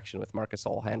split action with Marc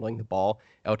Gasol handling the ball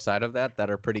outside of that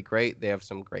are pretty great. They have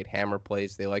some great hammer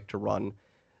plays. They like to run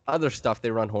other stuff.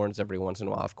 They run horns every once in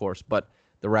a while, of course, but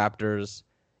the Raptors,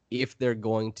 if they're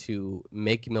going to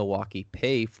make Milwaukee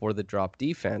pay for the drop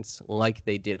defense like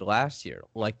they did last year,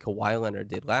 like Kawhi Leonard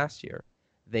did last year,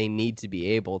 they need to be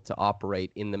able to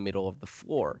operate in the middle of the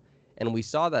floor. And we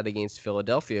saw that against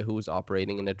Philadelphia, who was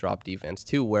operating in a drop defense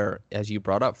too, where, as you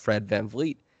brought up, Fred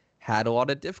VanVleet had a lot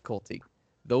of difficulty.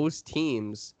 Those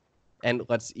teams, and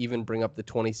let's even bring up the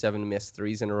 27 missed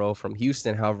threes in a row from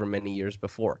Houston, however many years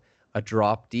before, a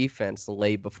drop defense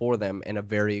lay before them and a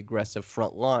very aggressive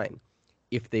front line.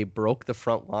 If they broke the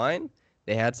front line,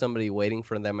 they had somebody waiting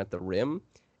for them at the rim.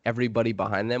 Everybody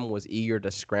behind them was eager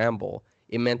to scramble.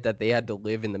 It meant that they had to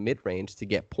live in the mid-range to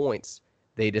get points.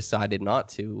 They decided not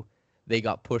to. They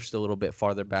got pushed a little bit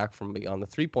farther back from beyond the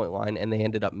three-point line, and they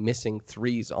ended up missing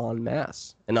threes en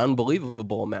masse, an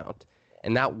unbelievable amount.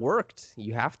 And that worked.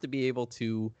 You have to be able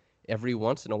to, every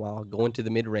once in a while, go into the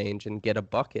mid-range and get a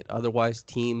bucket. Otherwise,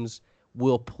 teams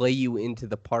will play you into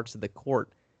the parts of the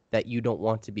court that you don't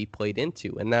want to be played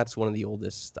into. And that's one of the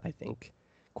oldest, I think,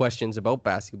 questions about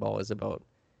basketball is about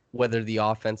whether the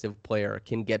offensive player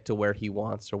can get to where he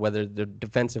wants or whether the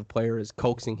defensive player is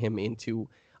coaxing him into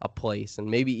a place. And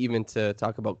maybe even to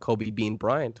talk about Kobe Bean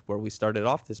Bryant, where we started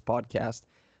off this podcast,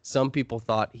 some people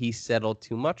thought he settled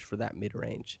too much for that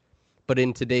mid-range. But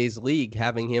in today's league,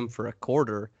 having him for a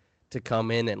quarter to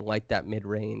come in and light that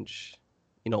mid-range,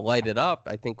 light it up,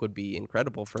 I think would be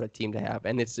incredible for a team to have.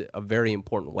 And it's a very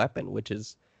important weapon, which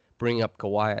is bringing up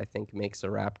Kawhi, I think makes the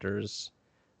Raptors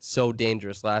so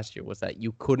dangerous last year, was that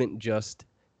you couldn't just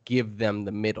give them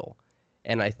the middle.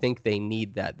 And I think they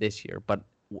need that this year. But,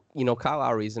 Kyle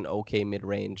Lowry is an okay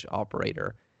mid-range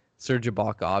operator. Serge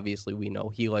Ibaka, obviously, we know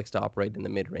he likes to operate in the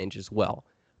mid-range as well.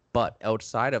 But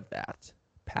outside of that,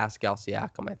 Pascal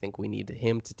Siakam, I think we need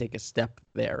him to take a step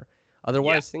there.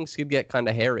 Otherwise, things could get kind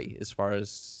of hairy as far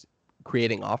as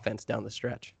creating offense down the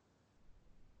stretch.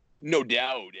 No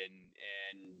doubt.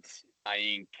 And I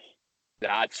think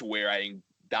that's where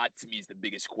that to me is the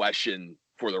biggest question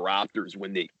for the Raptors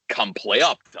when they come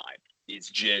playoff time. It's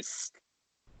just,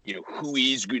 who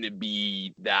is going to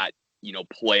be that,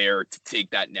 player to take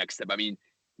that next step. I mean,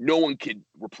 no one could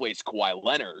replace Kawhi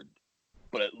Leonard,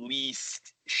 but at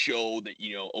least show that,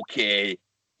 okay,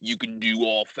 you can do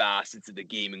all facets of the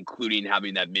game, including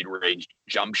having that mid-range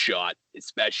jump shot,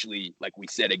 especially, like we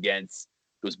said, against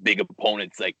those big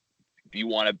opponents. Like, if you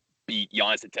want to beat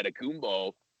Giannis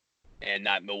Antetokounmpo and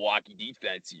that Milwaukee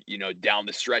defense, down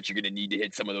the stretch, you're going to need to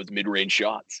hit some of those mid-range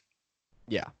shots.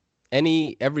 Yeah.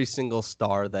 Every single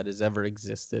star that has ever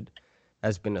existed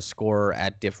has been a scorer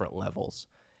at different levels.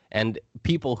 And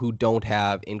people who don't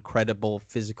have incredible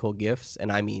physical gifts,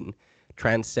 and I mean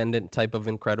transcendent type of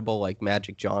incredible, like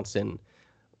Magic Johnson,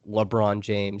 LeBron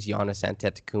James, Giannis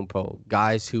Antetokounmpo,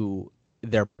 guys who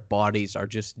their bodies are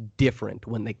just different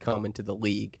when they come into the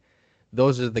league.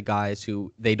 Those are the guys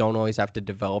who they don't always have to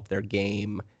develop their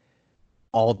game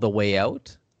all the way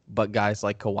out. But guys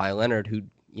like Kawhi Leonard, who,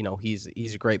 he's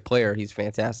a great player. He's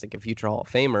fantastic, a future Hall of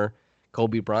Famer.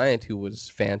 Kobe Bryant, who was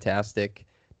fantastic.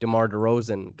 DeMar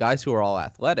DeRozan, guys who are all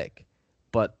athletic,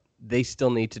 but they still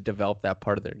need to develop that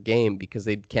part of their game because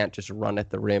they can't just run at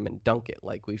the rim and dunk it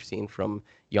like we've seen from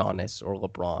Giannis or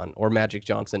LeBron or Magic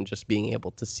Johnson, just being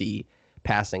able to see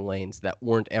passing lanes that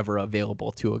weren't ever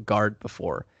available to a guard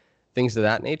before. Things of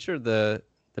that nature, the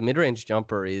the mid-range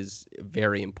jumper is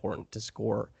very important to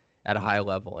score at a high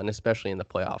level, and especially in the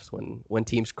playoffs when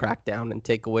teams crack down and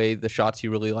take away the shots you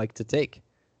really like to take.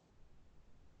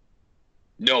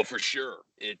 No, for sure.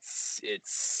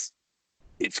 It's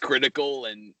critical,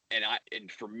 and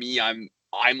for me, I'm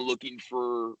looking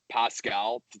for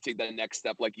Pascal to take that next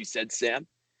step, like you said, Sam.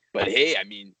 But hey, I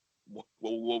mean,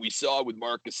 what we saw with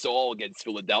Marc Gasol against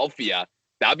Philadelphia,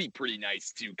 that'd be pretty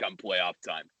nice too come playoff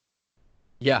time.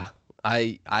 Yeah,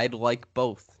 I'd like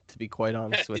both, to be quite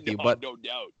honest with you. But no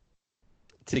doubt.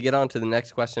 To get on to the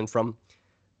next question from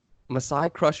Masai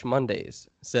Crush Mondays,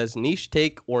 says, niche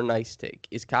take or nice take?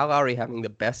 Is Kyle Lowry having the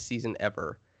best season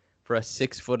ever for a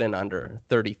 6 foot and under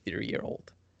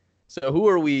 33-year-old? So who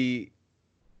are we?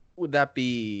 Would that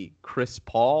be Chris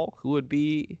Paul, who would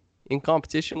be in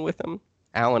competition with him?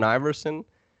 Allen Iverson?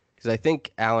 Because I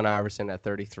think Allen Iverson at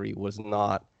 33 was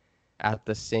not at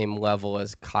the same level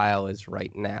as Kyle is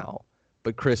right now.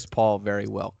 But Chris Paul very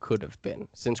well could have been,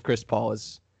 since Chris Paul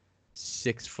is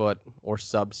 6 foot or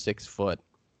sub 6 foot.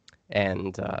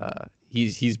 And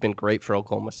he's been great for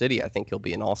Oklahoma City. I think he'll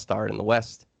be an all-star in the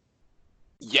West.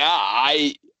 Yeah,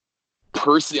 I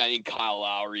think Kyle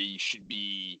Lowry should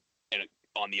be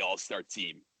on the all-star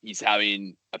team. He's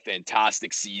having a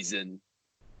fantastic season.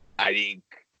 I think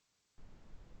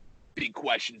big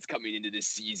questions coming into this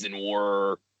season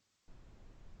were,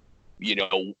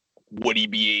 would he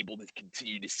be able to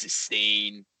continue to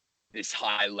sustain this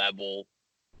high level?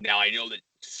 Now, I know that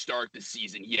to start the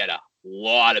season, he had a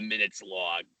lot of minutes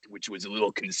logged, which was a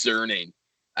little concerning.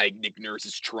 I think Nick Nurse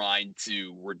is trying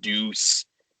to reduce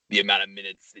the amount of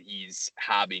minutes that he's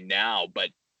having now. But,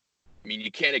 I mean,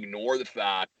 you can't ignore the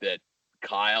fact that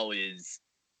Kyle is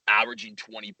averaging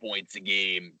 20 points a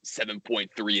game,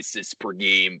 7.3 assists per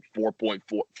game,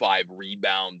 4.45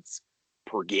 rebounds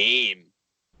per game.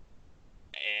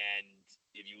 And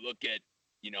if you look at,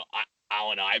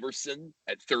 Allen Iverson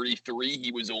at 33,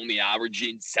 he was only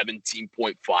averaging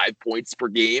 17.5 points per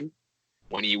game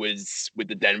when he was with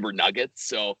the Denver Nuggets.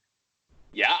 So,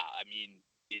 yeah, I mean,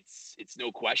 it's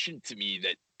no question to me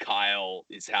that Kyle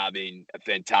is having a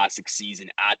fantastic season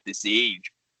at this age.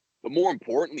 But more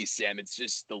importantly, Sam, it's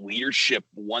just the leadership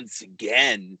once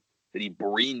again that he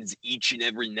brings each and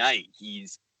every night.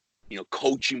 He's,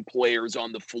 coaching players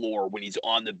on the floor. When he's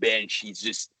on the bench, he's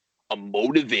just a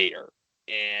motivator.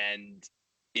 And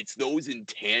it's those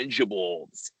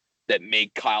intangibles that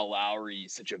make Kyle Lowry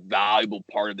such a valuable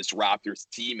part of this Raptors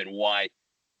team, and why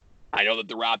I know that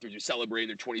the Raptors are celebrating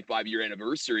their 25-year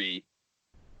anniversary.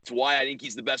 It's why I think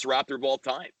he's the best Raptor of all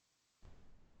time.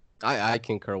 I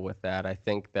concur with that. I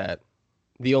think that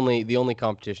the only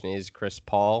competition is Chris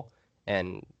Paul,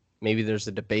 and maybe there's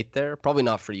a debate there. Probably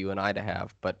not for you and I to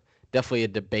have, but definitely a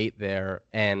debate there.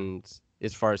 And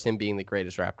as far as him being the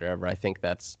greatest Raptor ever, I think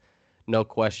that's no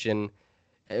question.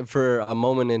 For a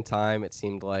moment in time, it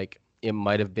seemed like it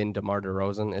might have been DeMar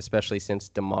DeRozan, especially since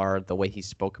DeMar, the way he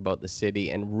spoke about the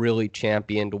city and really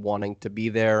championed wanting to be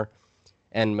there,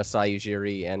 and Masai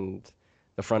Ujiri and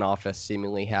the front office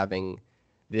seemingly having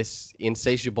this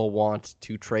insatiable want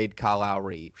to trade Kyle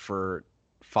Lowry for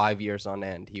 5 years on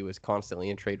end. He was constantly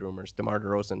in trade rumors. DeMar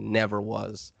DeRozan never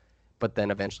was, but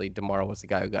then eventually DeMar was the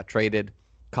guy who got traded.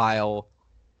 Kyle,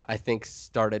 I think,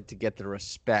 started to get the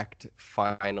respect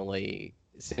finally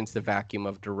since the vacuum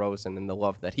of DeRozan and the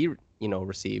love that he,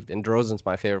 received. And DeRozan's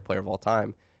my favorite player of all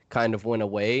time, kind of went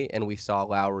away, and we saw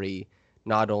Lowry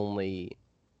not only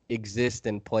exist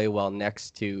and play well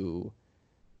next to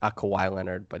a Kawhi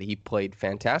Leonard, but he played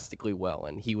fantastically well,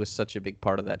 and he was such a big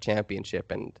part of that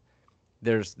championship. And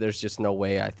there's just no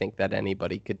way I think that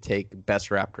anybody could take best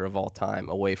Raptor of all time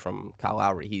away from Kyle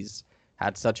Lowry. He's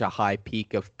had such a high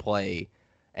peak of play,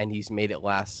 and he's made it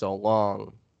last so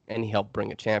long, and he helped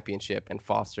bring a championship and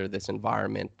foster this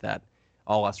environment that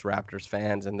all us Raptors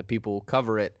fans and the people who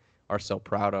cover it are so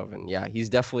proud of. And yeah, he's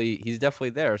definitely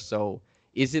there. So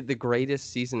is it the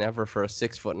greatest season ever for a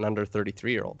 6 foot and under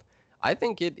 33-year-old? I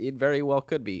think it very well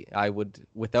could be. I would,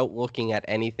 without looking at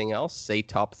anything else, say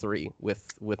top 3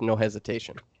 with no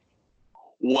hesitation.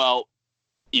 Well,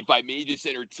 if I may just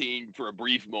entertain for a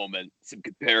brief moment some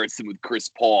comparison with Chris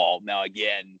Paul. Now,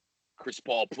 again, Chris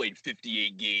Paul played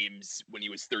 58 games when he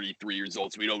was 33 years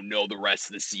old, so we don't know the rest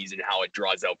of the season, how it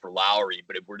draws out for Lowry.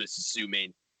 But if we're just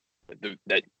assuming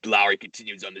that Lowry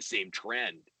continues on the same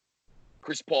trend,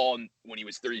 Chris Paul, when he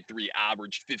was 33,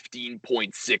 averaged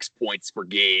 15.6 points per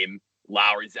game.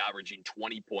 Lowry's averaging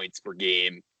 20 points per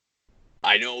game.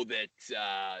 I know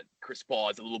that Chris Paul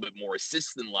has a little bit more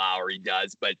assists than Lowry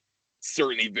does, but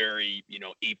certainly very,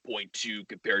 8.2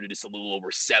 compared to just a little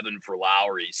over 7 for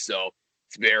Lowry. So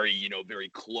it's very, very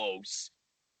close.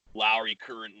 Lowry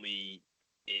currently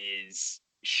is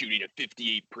shooting a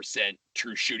 58%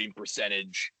 true shooting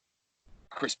percentage.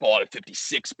 Chris Paul at a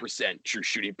 56% true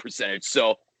shooting percentage.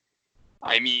 So,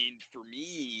 I mean, for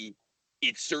me,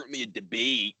 it's certainly a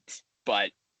debate,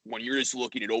 but when you're just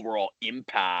looking at overall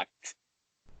impact,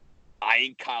 I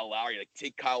think Kyle Lowry, like,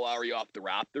 take Kyle Lowry off the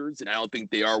Raptors, and I don't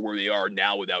think they are where they are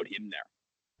now without him there.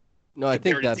 No, I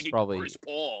think that's probably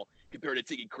compared to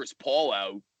taking Chris Paul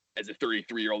out as a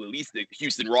 33-year-old. At least the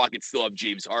Houston Rockets still have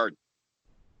James Harden.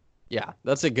 Yeah,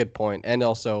 that's a good point. And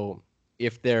also,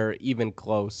 if they're even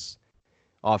close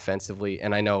offensively,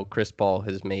 and I know Chris Paul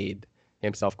has made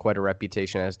himself quite a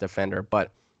reputation as a defender,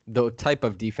 but the type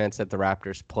of defense that the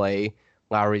Raptors play,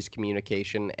 Lowry's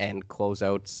communication and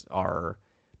closeouts are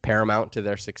paramount to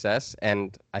their success.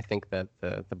 And I think that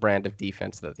the brand of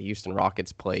defense that the Houston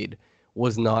Rockets played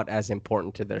was not as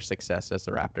important to their success as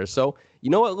the Raptors. So,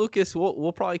 you know what, Lucas,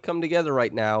 we'll probably come together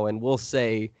right now and we'll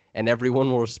say, and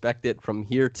everyone will respect it from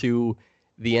here to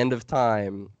the end of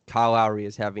time, Kyle Lowry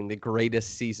is having the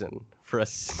greatest season for a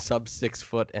sub 6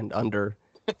 foot and under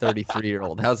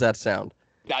 33-year-old. How's that sound?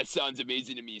 That sounds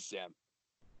amazing to me, Sam.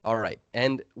 All right.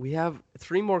 And we have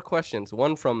 3 more questions.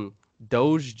 One from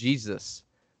Doge Jesus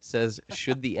says,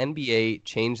 should the NBA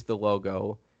change the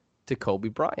logo to Kobe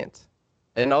Bryant?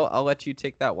 And I'll let you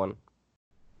take that one.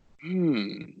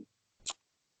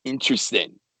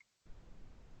 Interesting.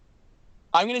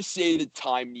 I'm going to say that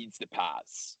time needs to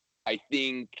pass. I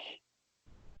think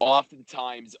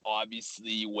oftentimes,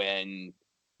 obviously, when,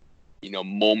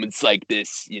 moments like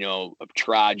this, of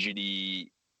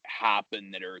tragedy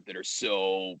happen that are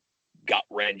so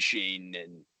gut-wrenching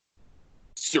and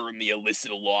certainly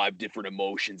elicit a lot of different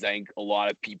emotions, I think a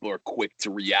lot of people are quick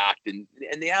to react, and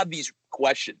they have these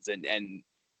questions,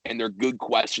 and they're good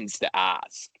questions to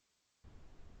ask.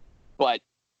 But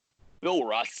Bill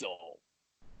Russell,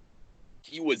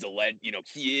 he was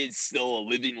he is still a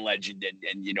living legend,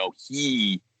 and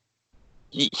he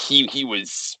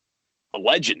was a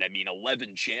legend. I mean,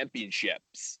 11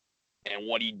 championships, and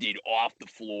what he did off the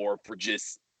floor for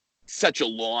just such a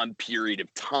long period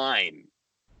of time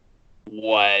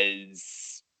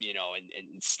was,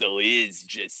 and still is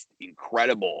just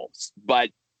incredible. But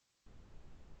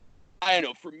I don't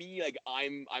know, for me, like,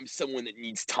 I'm someone that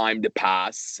needs time to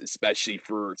pass, especially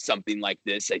for something like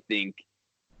this. I think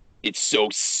it's so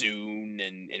soon,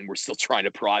 and we're still trying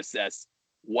to process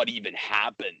what even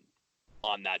happened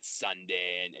on that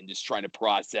Sunday, and just trying to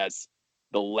process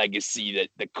the legacy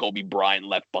that Kobe Bryant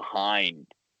left behind.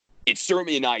 It's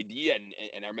certainly an idea,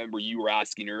 and I remember you were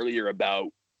asking earlier about,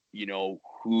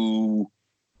 who,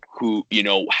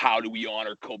 how do we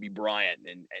honor Kobe Bryant?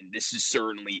 And this is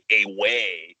certainly a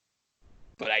way,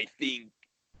 but I think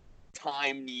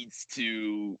time needs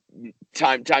to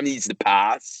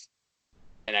pass.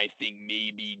 And I think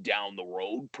maybe down the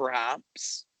road,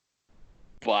 perhaps.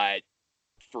 But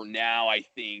for now, I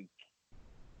think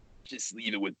just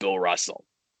leave it with Bill Russell.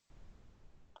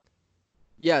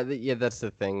 Yeah, that's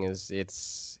the thing, is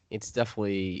it's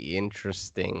definitely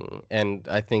interesting. And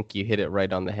I think you hit it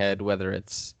right on the head, whether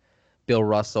it's Bill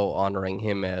Russell honoring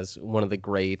him as one of the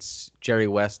greats. Jerry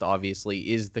West,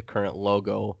 obviously, is the current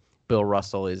logo. Bill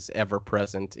Russell is ever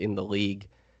present in the league.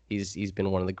 He's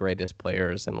been one of the greatest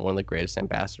players and one of the greatest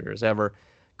ambassadors ever.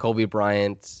 Kobe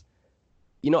Bryant,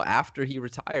 after he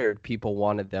retired, people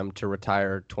wanted them to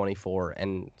retire 24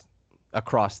 and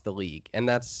across the league. And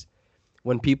that's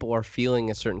when people are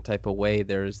feeling a certain type of way,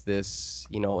 there's this,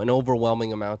 an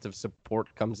overwhelming amount of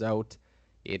support comes out.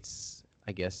 It's,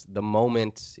 I guess, the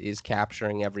moment is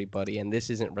capturing everybody. And this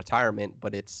isn't retirement,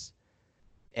 but it's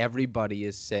everybody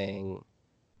is saying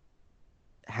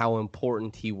how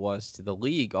important he was to the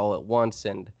league all at once,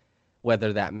 and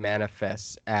whether that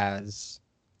manifests as,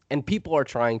 and people are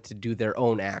trying to do their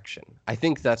own action. I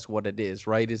think that's what it is,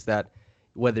 right? Is that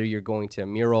whether you're going to a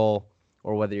mural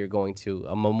or whether you're going to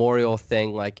a memorial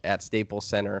thing like at Staples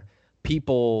Center,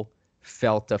 people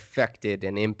felt affected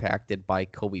and impacted by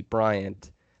Kobe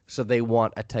Bryant, so they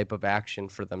want a type of action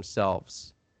for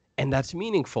themselves. And that's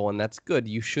meaningful and that's good.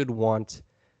 You should want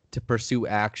to pursue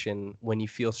action when you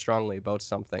feel strongly about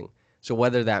something. So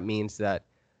whether that means that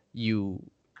you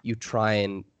try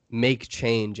and make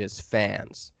change as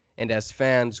fans, and as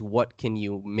fans, what can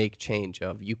you make change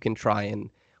of? You can try and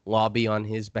lobby on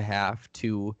his behalf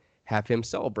to have him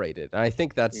celebrated. And I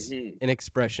think that's an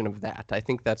expression of that. I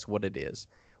think that's what it is.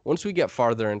 Once we get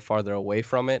farther and farther away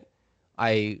from it,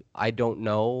 I don't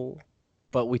know,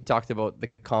 but we talked about the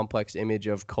complex image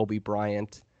of Kobe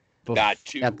Bryant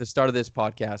at the start of this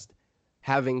podcast.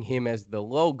 Having him as the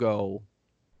logo,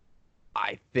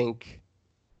 I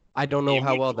don't know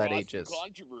how well that ages.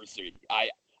 Controversy.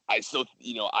 I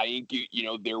think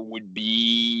there would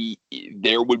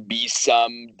be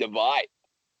some divide.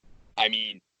 I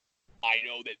mean, I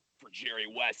know that for Jerry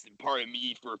West, and part of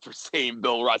me for saying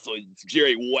Bill Russell, it's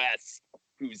Jerry West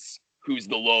who's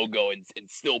the logo, and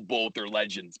still both are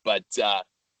legends. But I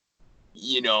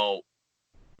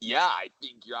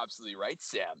think you're absolutely right,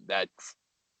 Sam.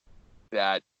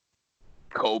 That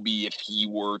Kobe, if he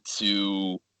were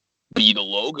to be the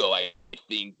logo, I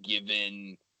think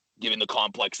given the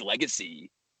complex legacy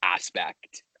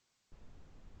aspect,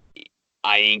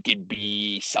 I think it'd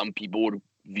be, some people would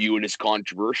view it as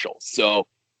controversial. So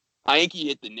I think he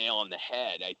hit the nail on the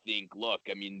head. I think, look,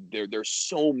 I mean, there's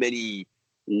so many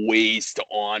ways to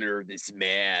honor this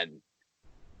man.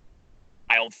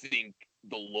 I don't think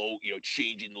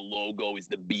changing the logo is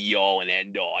the be all and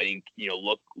end all. I think,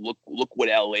 look what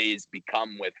LA has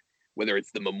become, with whether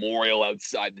it's the memorial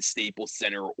outside the Staples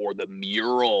Center or the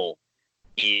mural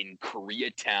in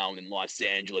Koreatown in Los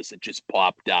Angeles that just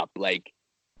popped up. Like,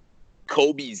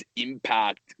 Kobe's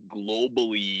impact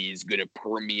globally is going to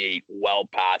permeate well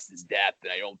past his death,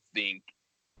 and I don't think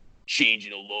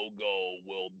changing a logo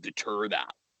will deter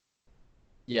that.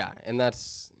 Yeah, and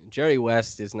that's, Jerry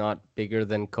West is not bigger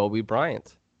than Kobe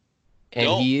Bryant. And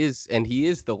No. he is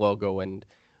the logo, and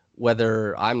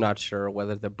I'm not sure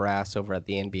whether the brass over at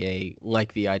the NBA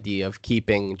like the idea of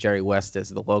keeping Jerry West as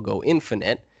the logo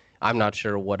infinite. I'm not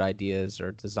sure what ideas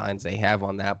or designs they have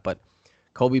on that, but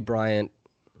Kobe Bryant,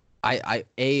 I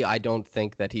don't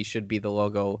think that he should be the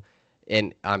logo,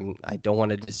 and I don't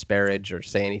want to disparage or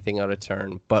say anything out of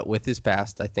turn, but with his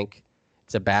past, I think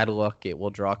it's a bad look. It will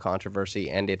draw controversy,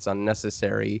 and it's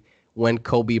unnecessary when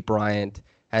Kobe Bryant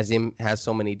has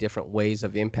so many different ways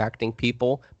of impacting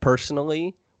people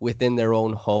personally within their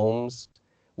own homes,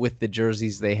 with the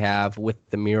jerseys they have, with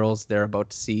the murals they're about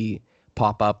to see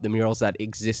pop up, the murals that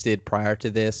existed prior to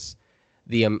this,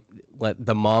 the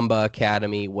Mamba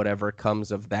Academy, whatever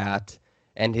comes of that,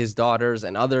 and his daughters,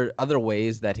 and other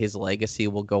ways that his legacy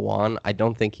will go on. I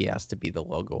don't think he has to be the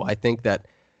logo. I think that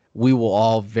we will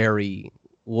all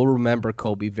we'll remember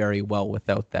Kobe very well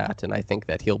without that, and I think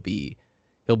that he'll be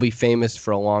famous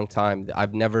for a long time.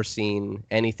 I've never seen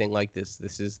anything like this.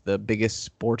 This is the biggest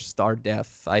sports star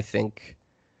death, I think,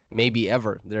 maybe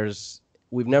ever.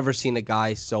 We've never seen a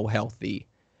guy so healthy,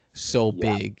 so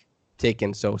big,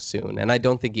 taken so soon. And I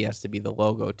don't think he has to be the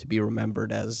logo to be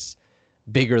remembered as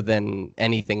bigger than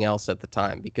anything else at the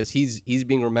time, because he's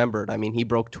being remembered. I mean, he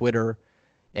broke Twitter.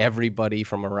 Everybody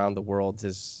from around the world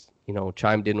has,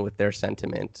 chimed in with their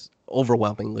sentiment,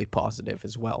 overwhelmingly positive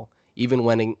as well. Even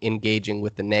when engaging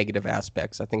with the negative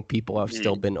aspects, I think people have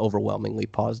still been overwhelmingly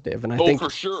positive. And I think for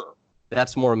sure,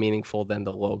 that's more meaningful than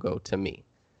the logo to me.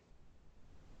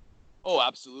 Oh,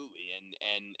 absolutely.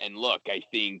 And look, I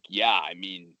think, I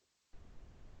mean,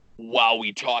 while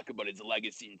we talk about his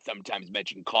legacy and sometimes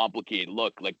mention complicated,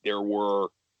 look, like there were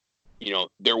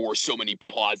so many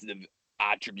positive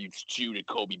attributes to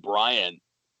Kobe Bryant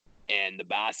and the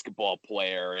basketball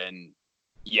player. And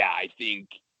I think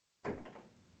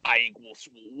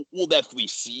we'll definitely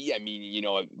see. I mean,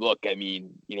 look, I mean,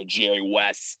 Jerry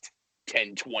West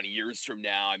 10, 20 years from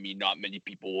now, I mean, not many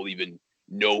people will even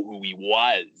know who he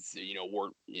was,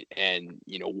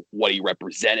 what he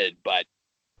represented. But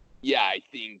I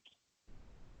think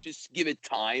just give it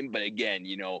time. But again,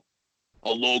 a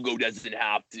logo doesn't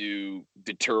have to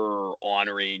deter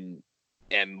honoring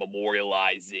and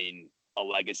memorializing a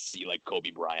legacy like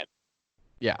Kobe Bryant.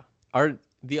 Yeah. Are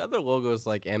the other logos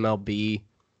like MLB,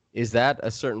 is that a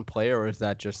certain player, or is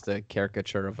that just a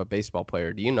caricature of a baseball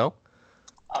player? Do you know?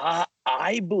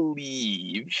 I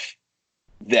believe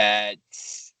that.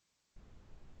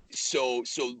 So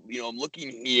I'm looking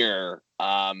here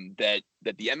that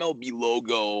the MLB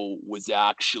logo was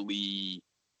actually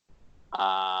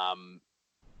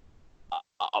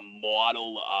a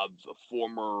model of a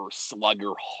former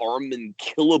slugger, Harmon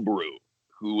Killebrew,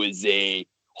 who is a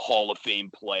Hall of Fame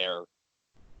player,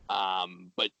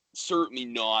 but certainly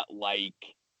not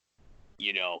like,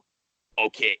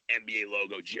 okay, NBA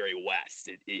logo, Jerry West.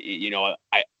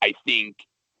 I think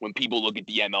when people look at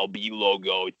the MLB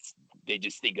logo, they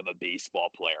just think of a baseball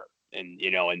player and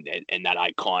that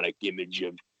iconic image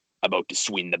of about to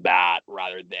swing the bat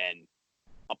rather than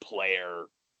a player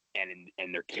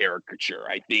and their caricature.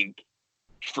 I think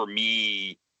for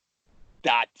me,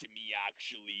 that to me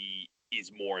actually is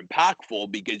more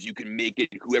impactful, because you can make it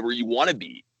whoever you want to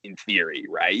be in theory,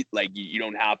 right? Like you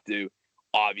don't have to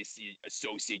obviously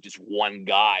associate just one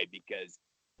guy, because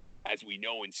as we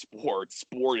know in sport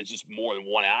is just more than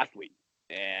one athlete.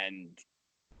 And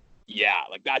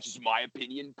like that's just my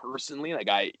opinion personally. Like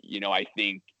I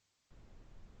think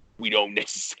we don't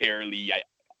necessarily,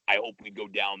 I hope we go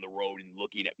down the road and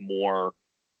looking at more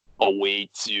a way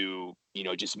to,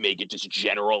 just make it just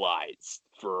generalized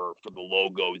for the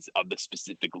logos of the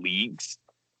specific leagues.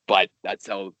 But that's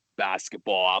how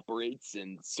basketball operates,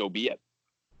 and so be it.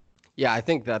 Yeah, I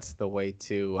think that's the way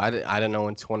too. I don't know,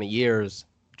 in 20 years,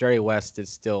 Jerry West is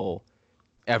still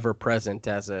ever present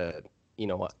as a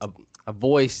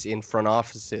voice in front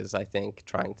offices, I think,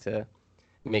 trying to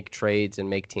make trades and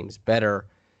make teams better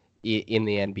in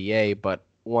the NBA. But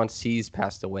once he's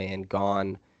passed away and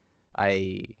gone,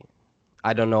 I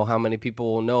don't know how many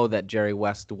people will know that Jerry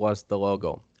West was the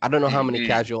logo. I don't know how many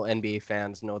casual NBA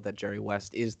fans know that Jerry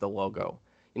West is the logo.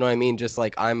 You know what I mean? Just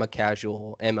like I'm a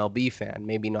casual MLB fan,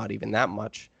 maybe not even that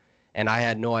much, and I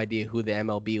had no idea who the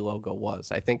MLB logo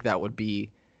was. I think that would be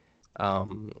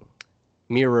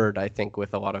mirrored, I think,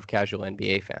 with a lot of casual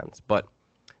NBA fans. But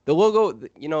the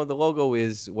logo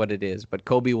is what it is. But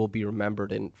Kobe will be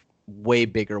remembered in way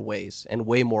bigger ways and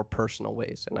way more personal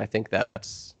ways, and I think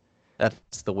that's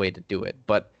the way to do it.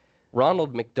 But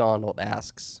Ronald McDonald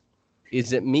asks,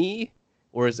 is it me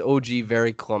or is OG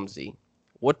very clumsy?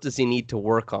 What does he need to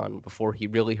work on before he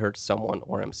really hurts someone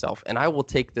or himself? And I will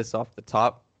take this off the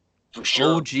top. For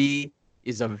sure. OG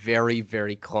is a very,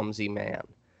 very clumsy man.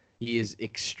 He is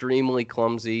extremely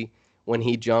clumsy. When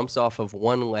he jumps off of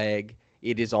one leg,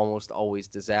 it is almost always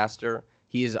disaster.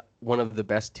 He is one of the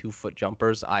best 2-foot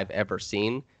jumpers I've ever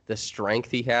seen. The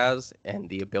strength he has and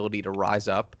the ability to rise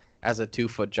up as a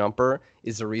 2-foot jumper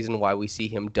is the reason why we see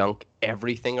him dunk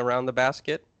everything around the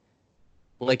basket.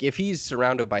 Like, if he's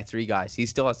surrounded by 3 guys, he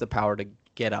still has the power to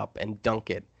get up and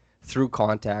dunk it through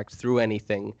contact, through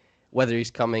anything, whether he's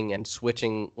coming and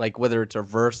switching, like whether it's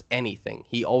reverse, anything.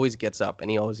 He always gets up and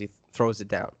he always throws it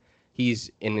down. He's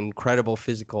an incredible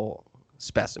physical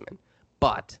specimen.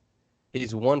 But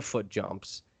his 1-foot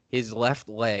jumps, his left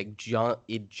leg,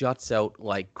 it juts out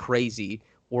like crazy,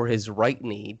 or his right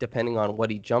knee, depending on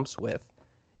what he jumps with.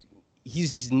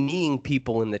 He's kneeing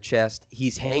people in the chest.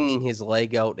 He's hanging his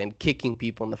leg out and kicking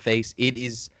people in the face. It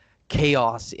is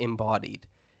chaos embodied.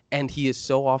 And he is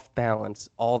so off balance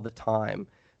all the time.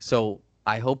 So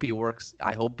I hope he works.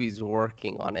 I hope he's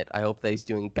working on it. I hope that he's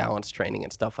doing balance training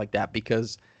and stuff like that,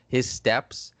 because his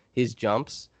steps, his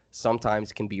jumps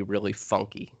sometimes can be really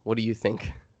funky. What do you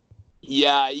think?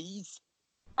 Yeah,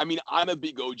 I'm a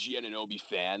big OG Anunoby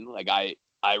fan. Like, I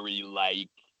really like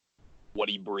what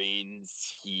he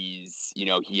brings. He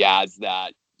has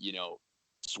that,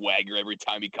 swagger every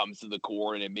time he comes to the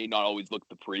court, and it may not always look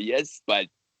the prettiest, but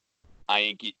I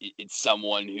think it's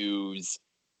someone who's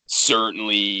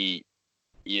certainly,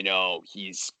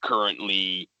 he's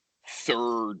currently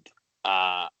third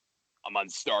among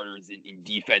starters in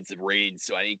defensive range.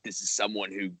 So I think this is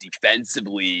someone who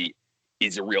defensively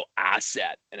is a real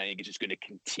asset, and I think it's just going to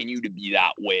continue to be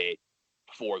that way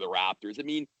for the Raptors.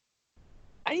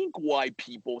 I think why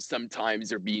people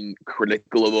sometimes are being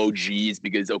critical of OG is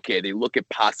because, okay, they look at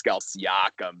Pascal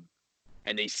Siakam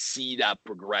and they see that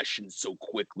progression so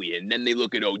quickly. And then they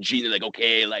look at OG and they're like,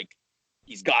 okay, like,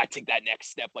 he's got to take that next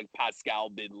step like Pascal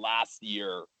did last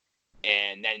year.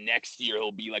 And then next year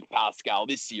he'll be like Pascal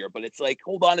this year. But it's like,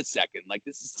 hold on a second. Like,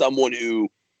 this is someone who,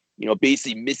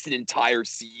 basically missed an entire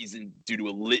season due to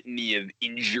a litany of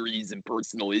injuries and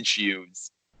personal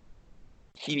issues.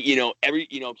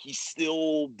 He's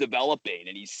still developing,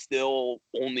 and he's still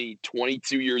only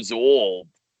 22 years old,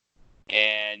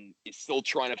 and is still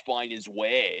trying to find his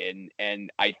way.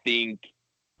 And I think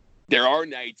there are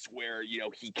nights where,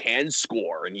 he can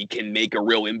score and he can make a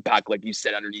real impact, like you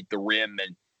said, underneath the rim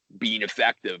and being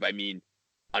effective.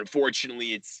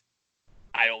 Unfortunately,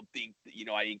 I don't think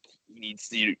that, I think he needs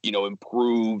to,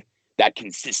 improve that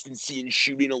consistency in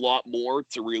shooting a lot more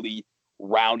to really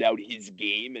round out his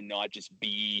game and not just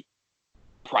be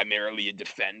primarily a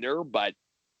defender. But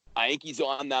I think he's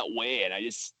on that way. And I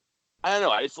don't know.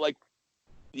 I just like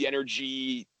the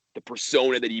energy, the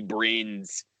persona that he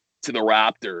brings to the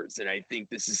Raptors. And I think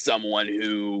this is someone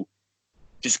who,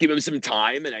 just give him some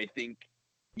time. And I think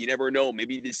you never know,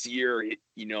 maybe this year,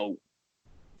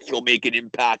 he'll make an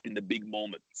impact in the big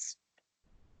moments.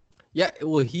 Yeah,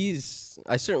 well,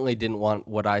 I certainly didn't want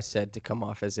what I said to come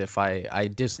off as if I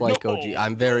dislike OG.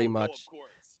 I'm very much, of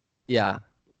course. Yeah,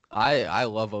 I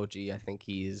love OG. I think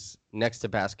he's, next to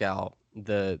Pascal,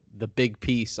 the big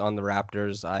piece on the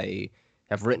Raptors. I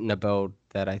have written about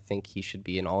that I think he should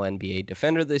be an All-NBA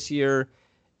defender this year,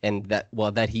 and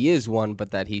that he is one,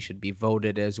 but that he should be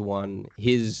voted as one.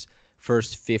 His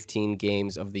first 15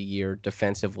 games of the year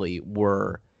defensively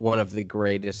were one of the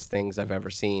greatest things I've ever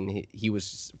seen. He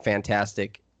was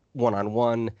fantastic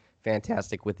one-on-one,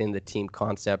 fantastic within the team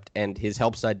concept, and his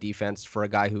help side defense for a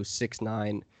guy who's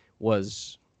 6'9"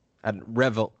 was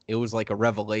it was like a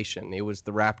revelation. It was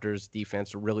the Raptors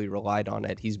defense really relied on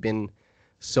it. He's been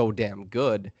so damn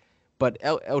good. But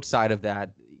outside of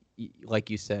that, like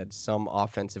you said, some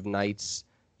offensive nights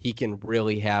he can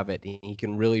really have it. He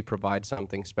can really provide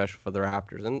something special for the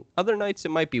Raptors. And other nights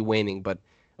it might be waning, but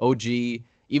OG,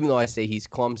 even though I say he's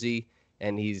clumsy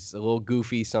and he's a little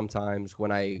goofy sometimes,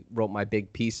 when I wrote my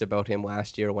big piece about him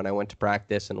last year when I went to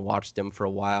practice and watched him for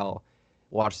a while,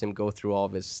 watched him go through all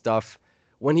of his stuff,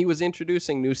 when he was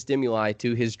introducing new stimuli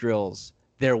to his drills,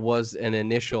 there was an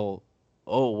initial,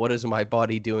 oh, what is my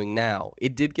body doing now?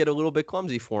 It did get a little bit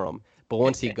clumsy for him. But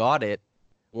once he got it,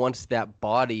 once that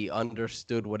body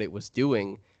understood what it was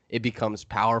doing, it becomes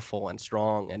powerful and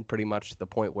strong and pretty much to the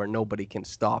point where nobody can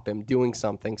stop him doing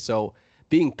something. So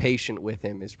being patient with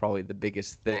him is probably the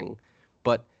biggest thing.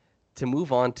 But to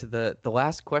move on to the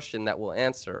last question that we'll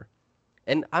answer,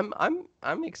 and I'm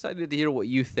excited to hear what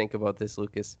you think about this,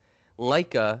 Lucas.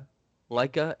 Leica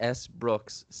S.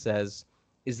 Brooks says,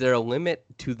 is there a limit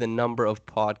to the number of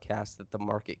podcasts that the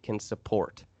market can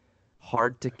support?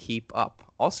 Hard to keep up.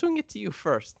 I'll swing it to you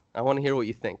first. I want to hear what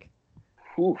you think.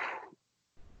 Oof.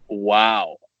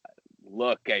 Wow.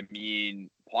 Look, I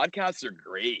mean, podcasts are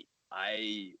great.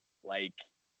 I like,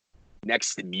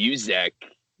 next to music,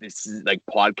 this is like,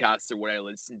 podcasts are what I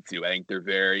listen to. I think they're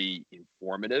very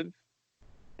informative.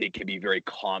 They can be very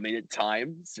calming at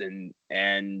times.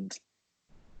 And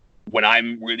when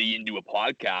I'm really into a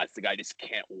podcast, like, I just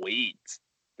can't wait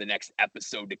the next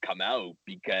episode to come out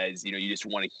because, you just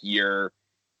want to hear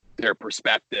their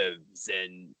perspectives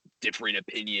and different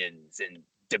opinions and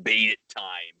debate at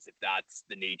times, if that's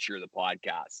the nature of the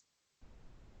podcast.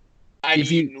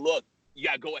 Look,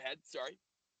 yeah, go ahead. Sorry.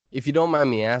 If you don't mind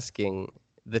me asking,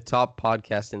 the top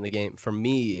podcast in the game for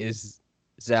me is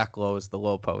Zach Lowe's The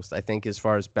Low Post. I think as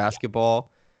far as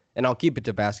basketball, and I'll keep it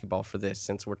to basketball for this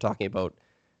since we're talking about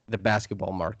the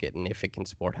basketball market and if it can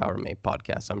support however many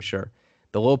podcasts, I'm sure.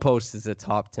 The Low Post is the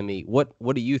top to me. What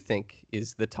do you think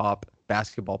is the top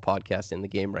basketball podcast in the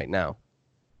game right now?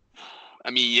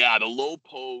 I mean, yeah, the Low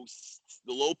Post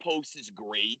is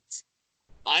great.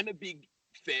 I'm a big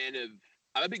fan of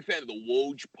the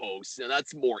Woj Post, and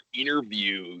that's more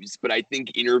interviews, but I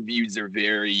think interviews are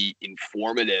very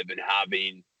informative, and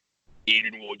having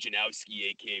Adrian Wojnarowski,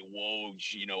 aka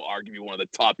Woj, arguably one of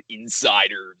the top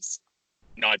insiders,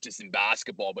 not just in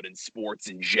basketball, but in sports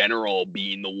in general,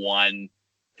 being the one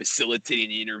facilitating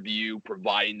the interview,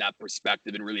 providing that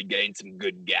perspective, and really getting some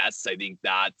good guests. I think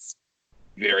that's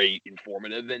very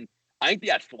informative. And I think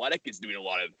The Athletic is doing a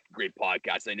lot of great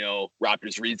podcasts. I know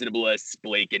Raptors Reasonablists,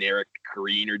 Blake and Eric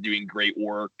Kareen are doing great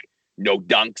work. No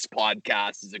Dunks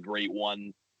podcast is a great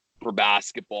one for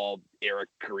basketball. Eric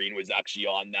Kareen was actually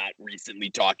on that recently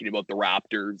talking about the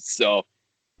Raptors. So,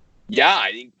 yeah,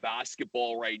 I think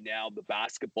basketball right now, the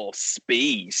basketball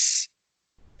space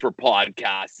for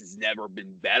podcasts has never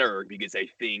been better because I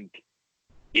think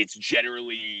it's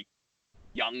generally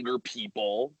younger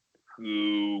people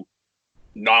who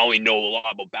not only know a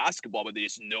lot about basketball, but they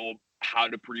just know how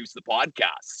to produce the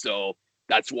podcast. So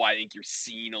that's why I think you're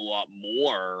seeing a lot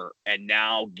more. And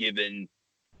now, given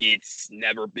it's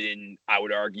never been, I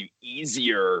would argue,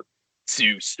 easier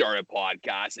to start a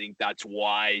podcast, I think that's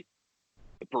why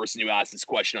the person who asked this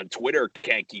question on Twitter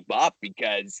can't keep up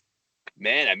because,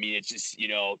 man, I mean, it's just,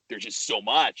 there's just so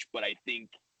much. But I think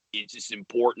it's just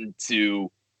important to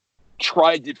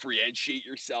try to differentiate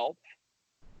yourself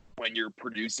when you're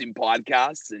producing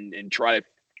podcasts and try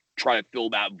to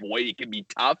fill that void. It can be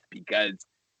tough because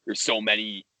there's so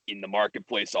many in the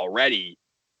marketplace already,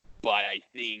 but I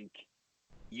think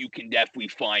you can definitely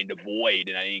find a void.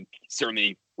 And I think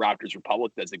certainly Raptors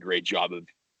Republic does a great job of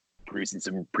producing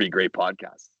some pretty great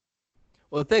podcasts.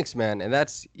 Well, thanks, man. And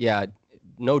that's, yeah,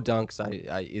 No Dunks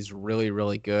is really,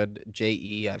 really good.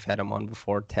 J.E., I've had him on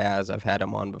before. Taz, I've had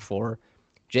him on before.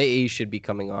 J.E. should be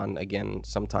coming on again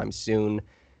sometime soon.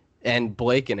 And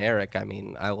Blake and Eric, I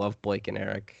mean, I love Blake and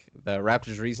Eric. The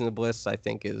Raptors Reasonablists, I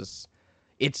think,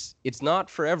 it's not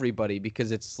for everybody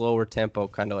because it's slower tempo,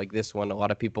 kind of like this one. A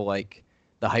lot of people like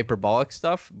the hyperbolic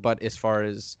stuff, but as far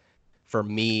as for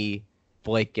me,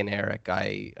 Blake and Eric,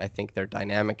 I think their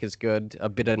dynamic is good. A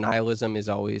bit of nihilism is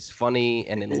always funny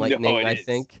and enlightening, I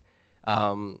think.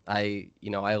 I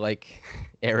like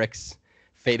Eric's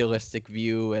fatalistic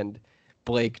view and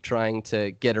Blake trying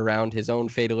to get around his own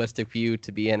fatalistic view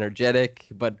to be energetic,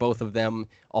 but both of them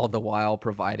all the while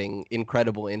providing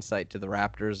incredible insight to the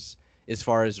Raptors. As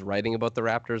far as writing about the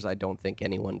Raptors, I don't think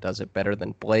anyone does it better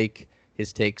than Blake.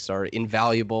 His takes are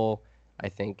invaluable, I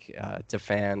think, to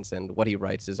fans, and what he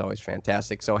writes is always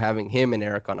fantastic. So having him and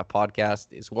Eric on a podcast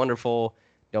is wonderful.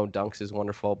 No Dunks is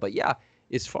wonderful. But yeah,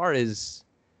 as far as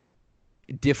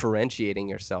differentiating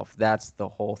yourself. That's the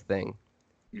whole thing.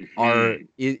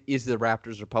 Is the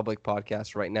Raptors Republic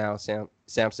podcast right now,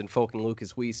 Samson Folk and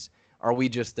Lucas Weiss, are we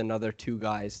just another two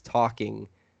guys talking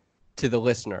to the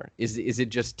listener? Is it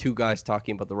just two guys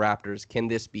talking about the Raptors? Can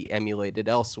this be emulated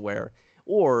elsewhere?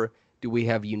 Or do we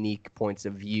have unique points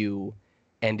of view,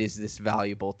 and is this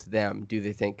valuable to them? Do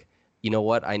they think, you know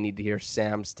what, I need to hear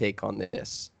Sam's take on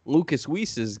this? Lucas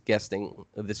Weiss is guesting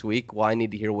this week. Well, I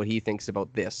need to hear what he thinks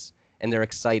about this. And they're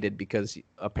excited because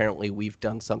apparently we've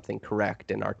done something correct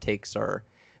and our takes are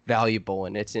valuable,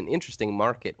 and it's an interesting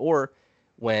market. Or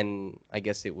when, I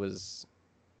guess it was,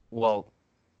 well,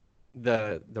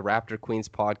 the Raptor Queens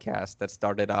podcast that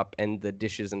started up and the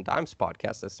Dishes and Dimes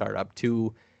podcast that started up,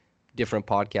 two different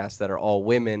podcasts that are all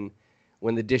women.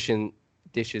 When the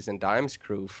Dishes and Dimes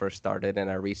crew first started, and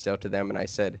I reached out to them and I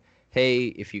said, hey,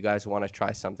 if you guys want to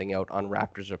try something out on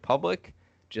Raptors Republic,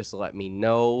 just let me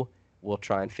know. We'll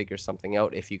try and figure something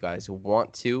out if you guys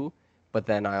want to. But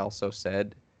then I also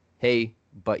said, hey,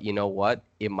 but you know what?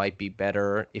 It might be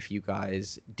better if you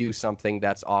guys do something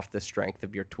that's off the strength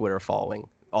of your Twitter following.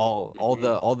 All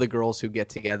the girls who get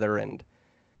together and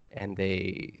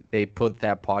they put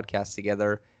that podcast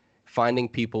together, finding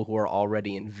people who are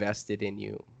already invested in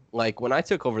you. Like when I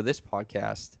took over this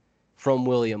podcast from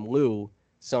William Liu,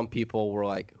 some people were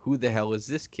like, who the hell is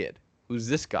this kid? Who's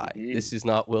this guy? This is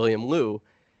not William Liu.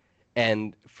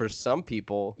 And for some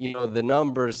people, you know, the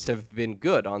numbers have been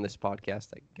good on this podcast.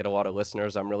 I get a lot of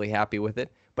listeners. I'm really happy with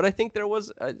it. But I think there was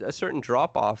a certain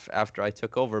drop-off after I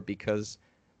took over because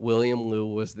William Liu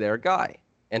was their guy.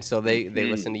 And so they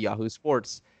listen to Yahoo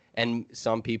Sports. And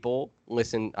some people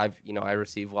listen. I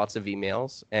receive lots of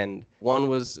emails. And one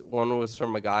was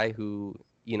from a guy who,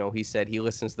 you know, he said he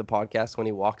listens to the podcast when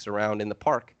he walks around in the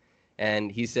park.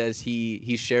 And he says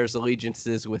he shares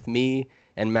allegiances with me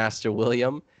and Master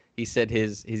William. He said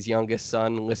his youngest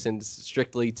son listens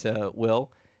strictly to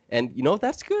Will, and you know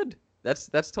that's good. That's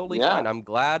totally fine. I'm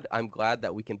glad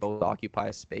that we can both occupy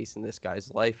a space in this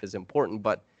guy's life is important,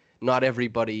 but not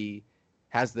everybody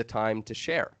has the time to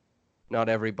share. Not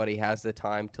everybody has the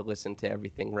time to listen to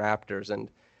everything Raptors, and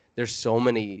there's so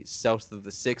many South of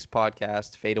the Six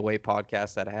podcasts, Fadeaway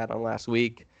podcasts that I had on last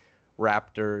week,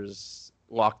 Raptors,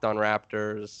 Locked on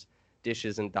Raptors,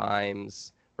 Dishes and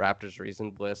Dimes, Raptors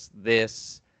Reason Bliss,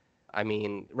 this. I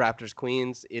mean, Raptors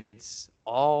Queens, it's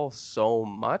all so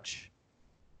much.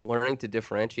 Learning to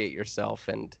differentiate yourself,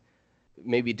 and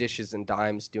maybe Dishes and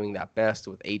Dimes doing that best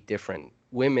with 8 different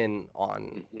women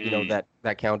on, you know,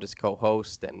 that count as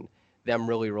co-host, and them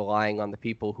really relying on the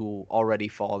people who already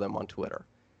follow them on Twitter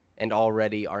and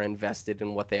already are invested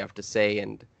in what they have to say,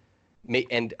 and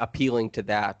appealing to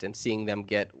that and seeing them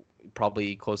get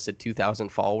probably close to 2,000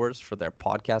 followers for their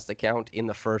podcast account in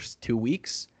the first 2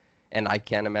 weeks. And I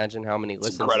can't imagine how many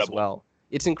listens as well.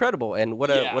 It's incredible. And what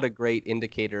a great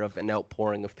indicator of an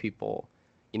outpouring of people,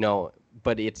 you know,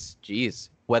 but it's,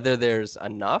 whether there's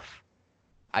enough,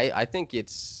 I think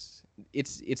it's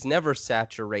never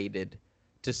saturated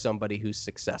to somebody who's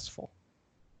successful.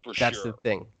 That's the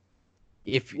thing.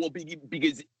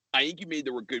 Because I think you made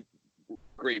the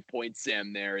great point,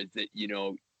 Sam, there is that, you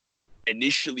know,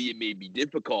 initially it may be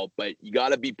difficult, but you got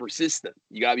to be persistent.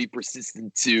 You got to be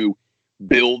persistent to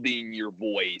building your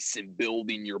voice and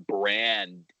building your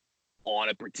brand on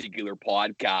a particular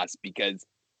podcast, because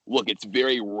look, it's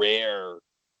very rare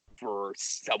for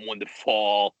someone to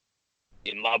fall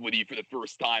in love with you for the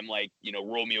first time, like, you know,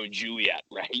 Romeo and Juliet,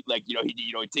 right? Like,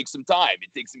 it takes some time.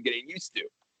 It takes some getting used to.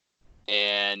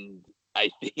 And I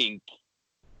think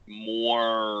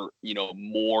more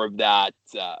of that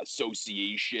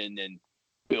association and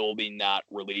building that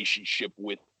relationship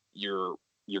with your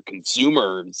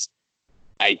consumers,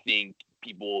 I think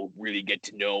people really get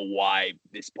to know why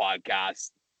this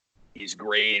podcast is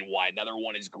great and why another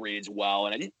one is great as well.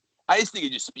 And I just think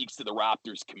it just speaks to the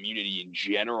Raptors community in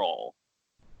general,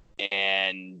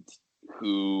 and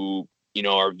who, you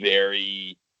know, are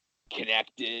very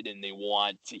connected, and they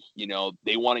want to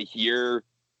hear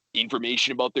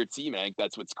information about their team. And I think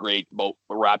that's what's great about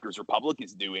what Raptors Republic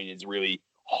is doing, is really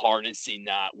harnessing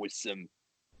that with some,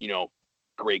 you know,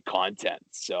 great content.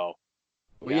 So,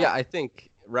 yeah, I think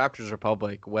Raptors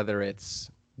Republic, whether it's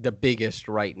the biggest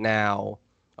right now,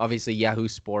 obviously Yahoo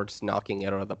Sports knocking it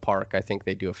out of the park. I think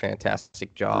they do a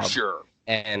fantastic job. For sure.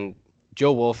 And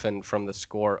Joe Wolfen from The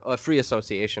Score, Free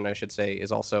Association, I should say,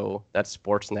 is also, that's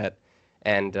Sportsnet.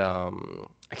 And I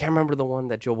can't remember the one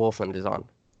that Joe Wolfen is on.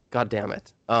 God damn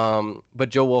it. But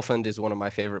Joe Wolfen is one of my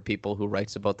favorite people who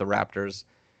writes about the Raptors.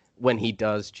 When he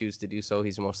does choose to do so,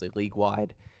 he's mostly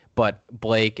league-wide. But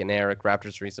Blake and Eric,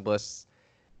 Raptors Reason Bliss,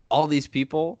 all these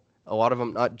people, a lot of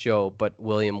them, not Joe, but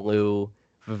William Liu,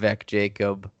 Vivek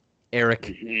Jacob,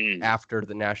 Eric, after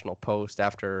the National Post,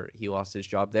 after he lost his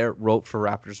job there, wrote for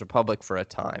Raptors Republic for a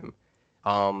time.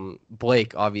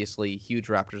 Blake, obviously, huge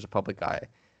Raptors Republic guy.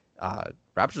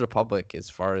 Raptors Republic, as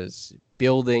far as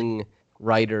building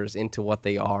writers into what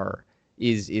they are,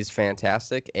 is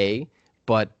fantastic,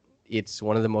 but it's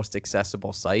one of the most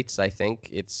accessible sites. I think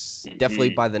it's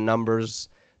definitely by the numbers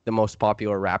the most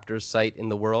popular Raptors site in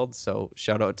the world. So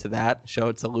shout out to that. Shout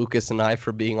out to Lucas and I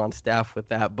for being on staff with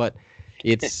that. But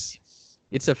it's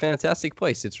a fantastic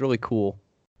place. It's really cool.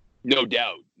 No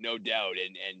doubt.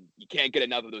 And you can't get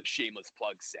enough of those shameless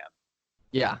plugs, Sam.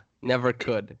 Yeah, never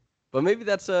could. But maybe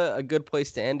that's a good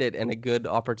place to end it, and a good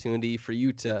opportunity for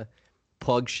you to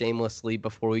plug shamelessly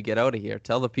before we get out of here.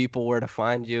 Tell the people where to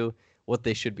find you, what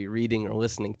they should be reading or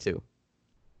listening to.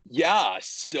 Yeah,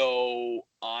 so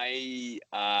I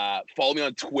follow me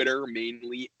on Twitter,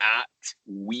 mainly at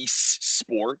Weiss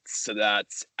Sports. So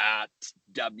that's at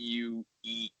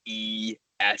WEESE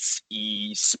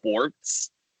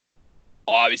Sports.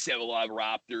 Obviously, I have a lot of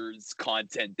Raptors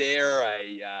content there.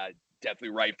 I definitely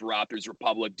write for Raptors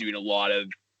Republic, doing a lot of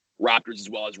Raptors as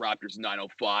well as Raptors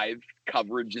 905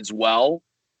 coverage as well.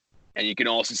 And you can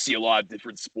also see a lot of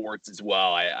different sports as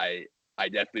well. I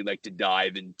definitely like to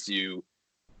dive into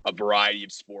a variety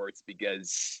of sports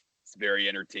because it's very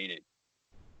entertaining.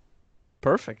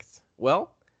 Perfect.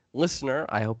 Well, listener,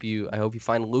 I hope you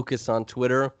find Lucas on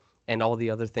Twitter and all the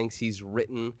other things he's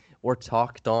written or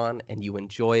talked on, and you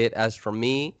enjoy it. As for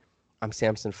me, I'm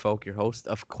Samson Folk, your host,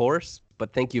 of course.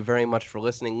 But thank you very much for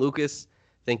listening. Lucas,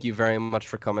 thank you very much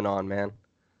for coming on, man.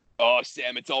 Oh,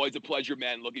 Sam, it's always a pleasure,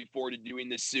 man. Looking forward to doing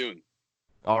this soon.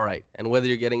 All right. And whether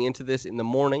you're getting into this in the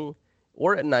morning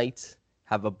or at night,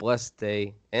 have a blessed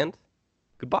day and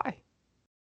goodbye.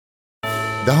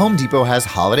 The Home Depot has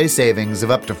holiday savings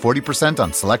of up to 40%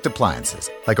 on select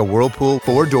appliances, like a Whirlpool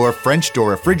 4-door French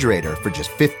door refrigerator for just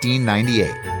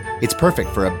 $15.98. It's perfect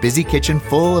for a busy kitchen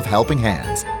full of helping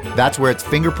hands. That's where its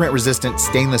fingerprint-resistant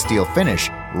stainless steel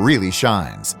finish really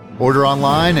shines. Order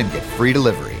online and get free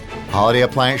delivery. Holiday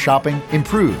appliance shopping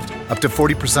improved. Up to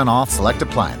 40% off select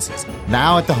appliances.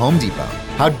 Now at the Home Depot.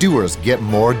 How doers get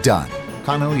more done.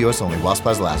 Continental U.S. only while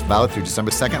supplies last. Valid through December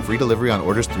 2nd. Free delivery on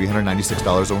orders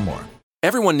 $396 or more.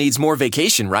 Everyone needs more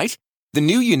vacation, right? The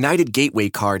new United Gateway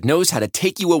card knows how to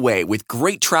take you away with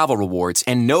great travel rewards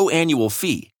and no annual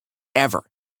fee. Ever.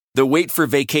 The wait for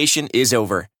vacation is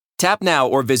over. Tap now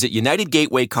or visit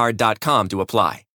UnitedGatewayCard.com to apply.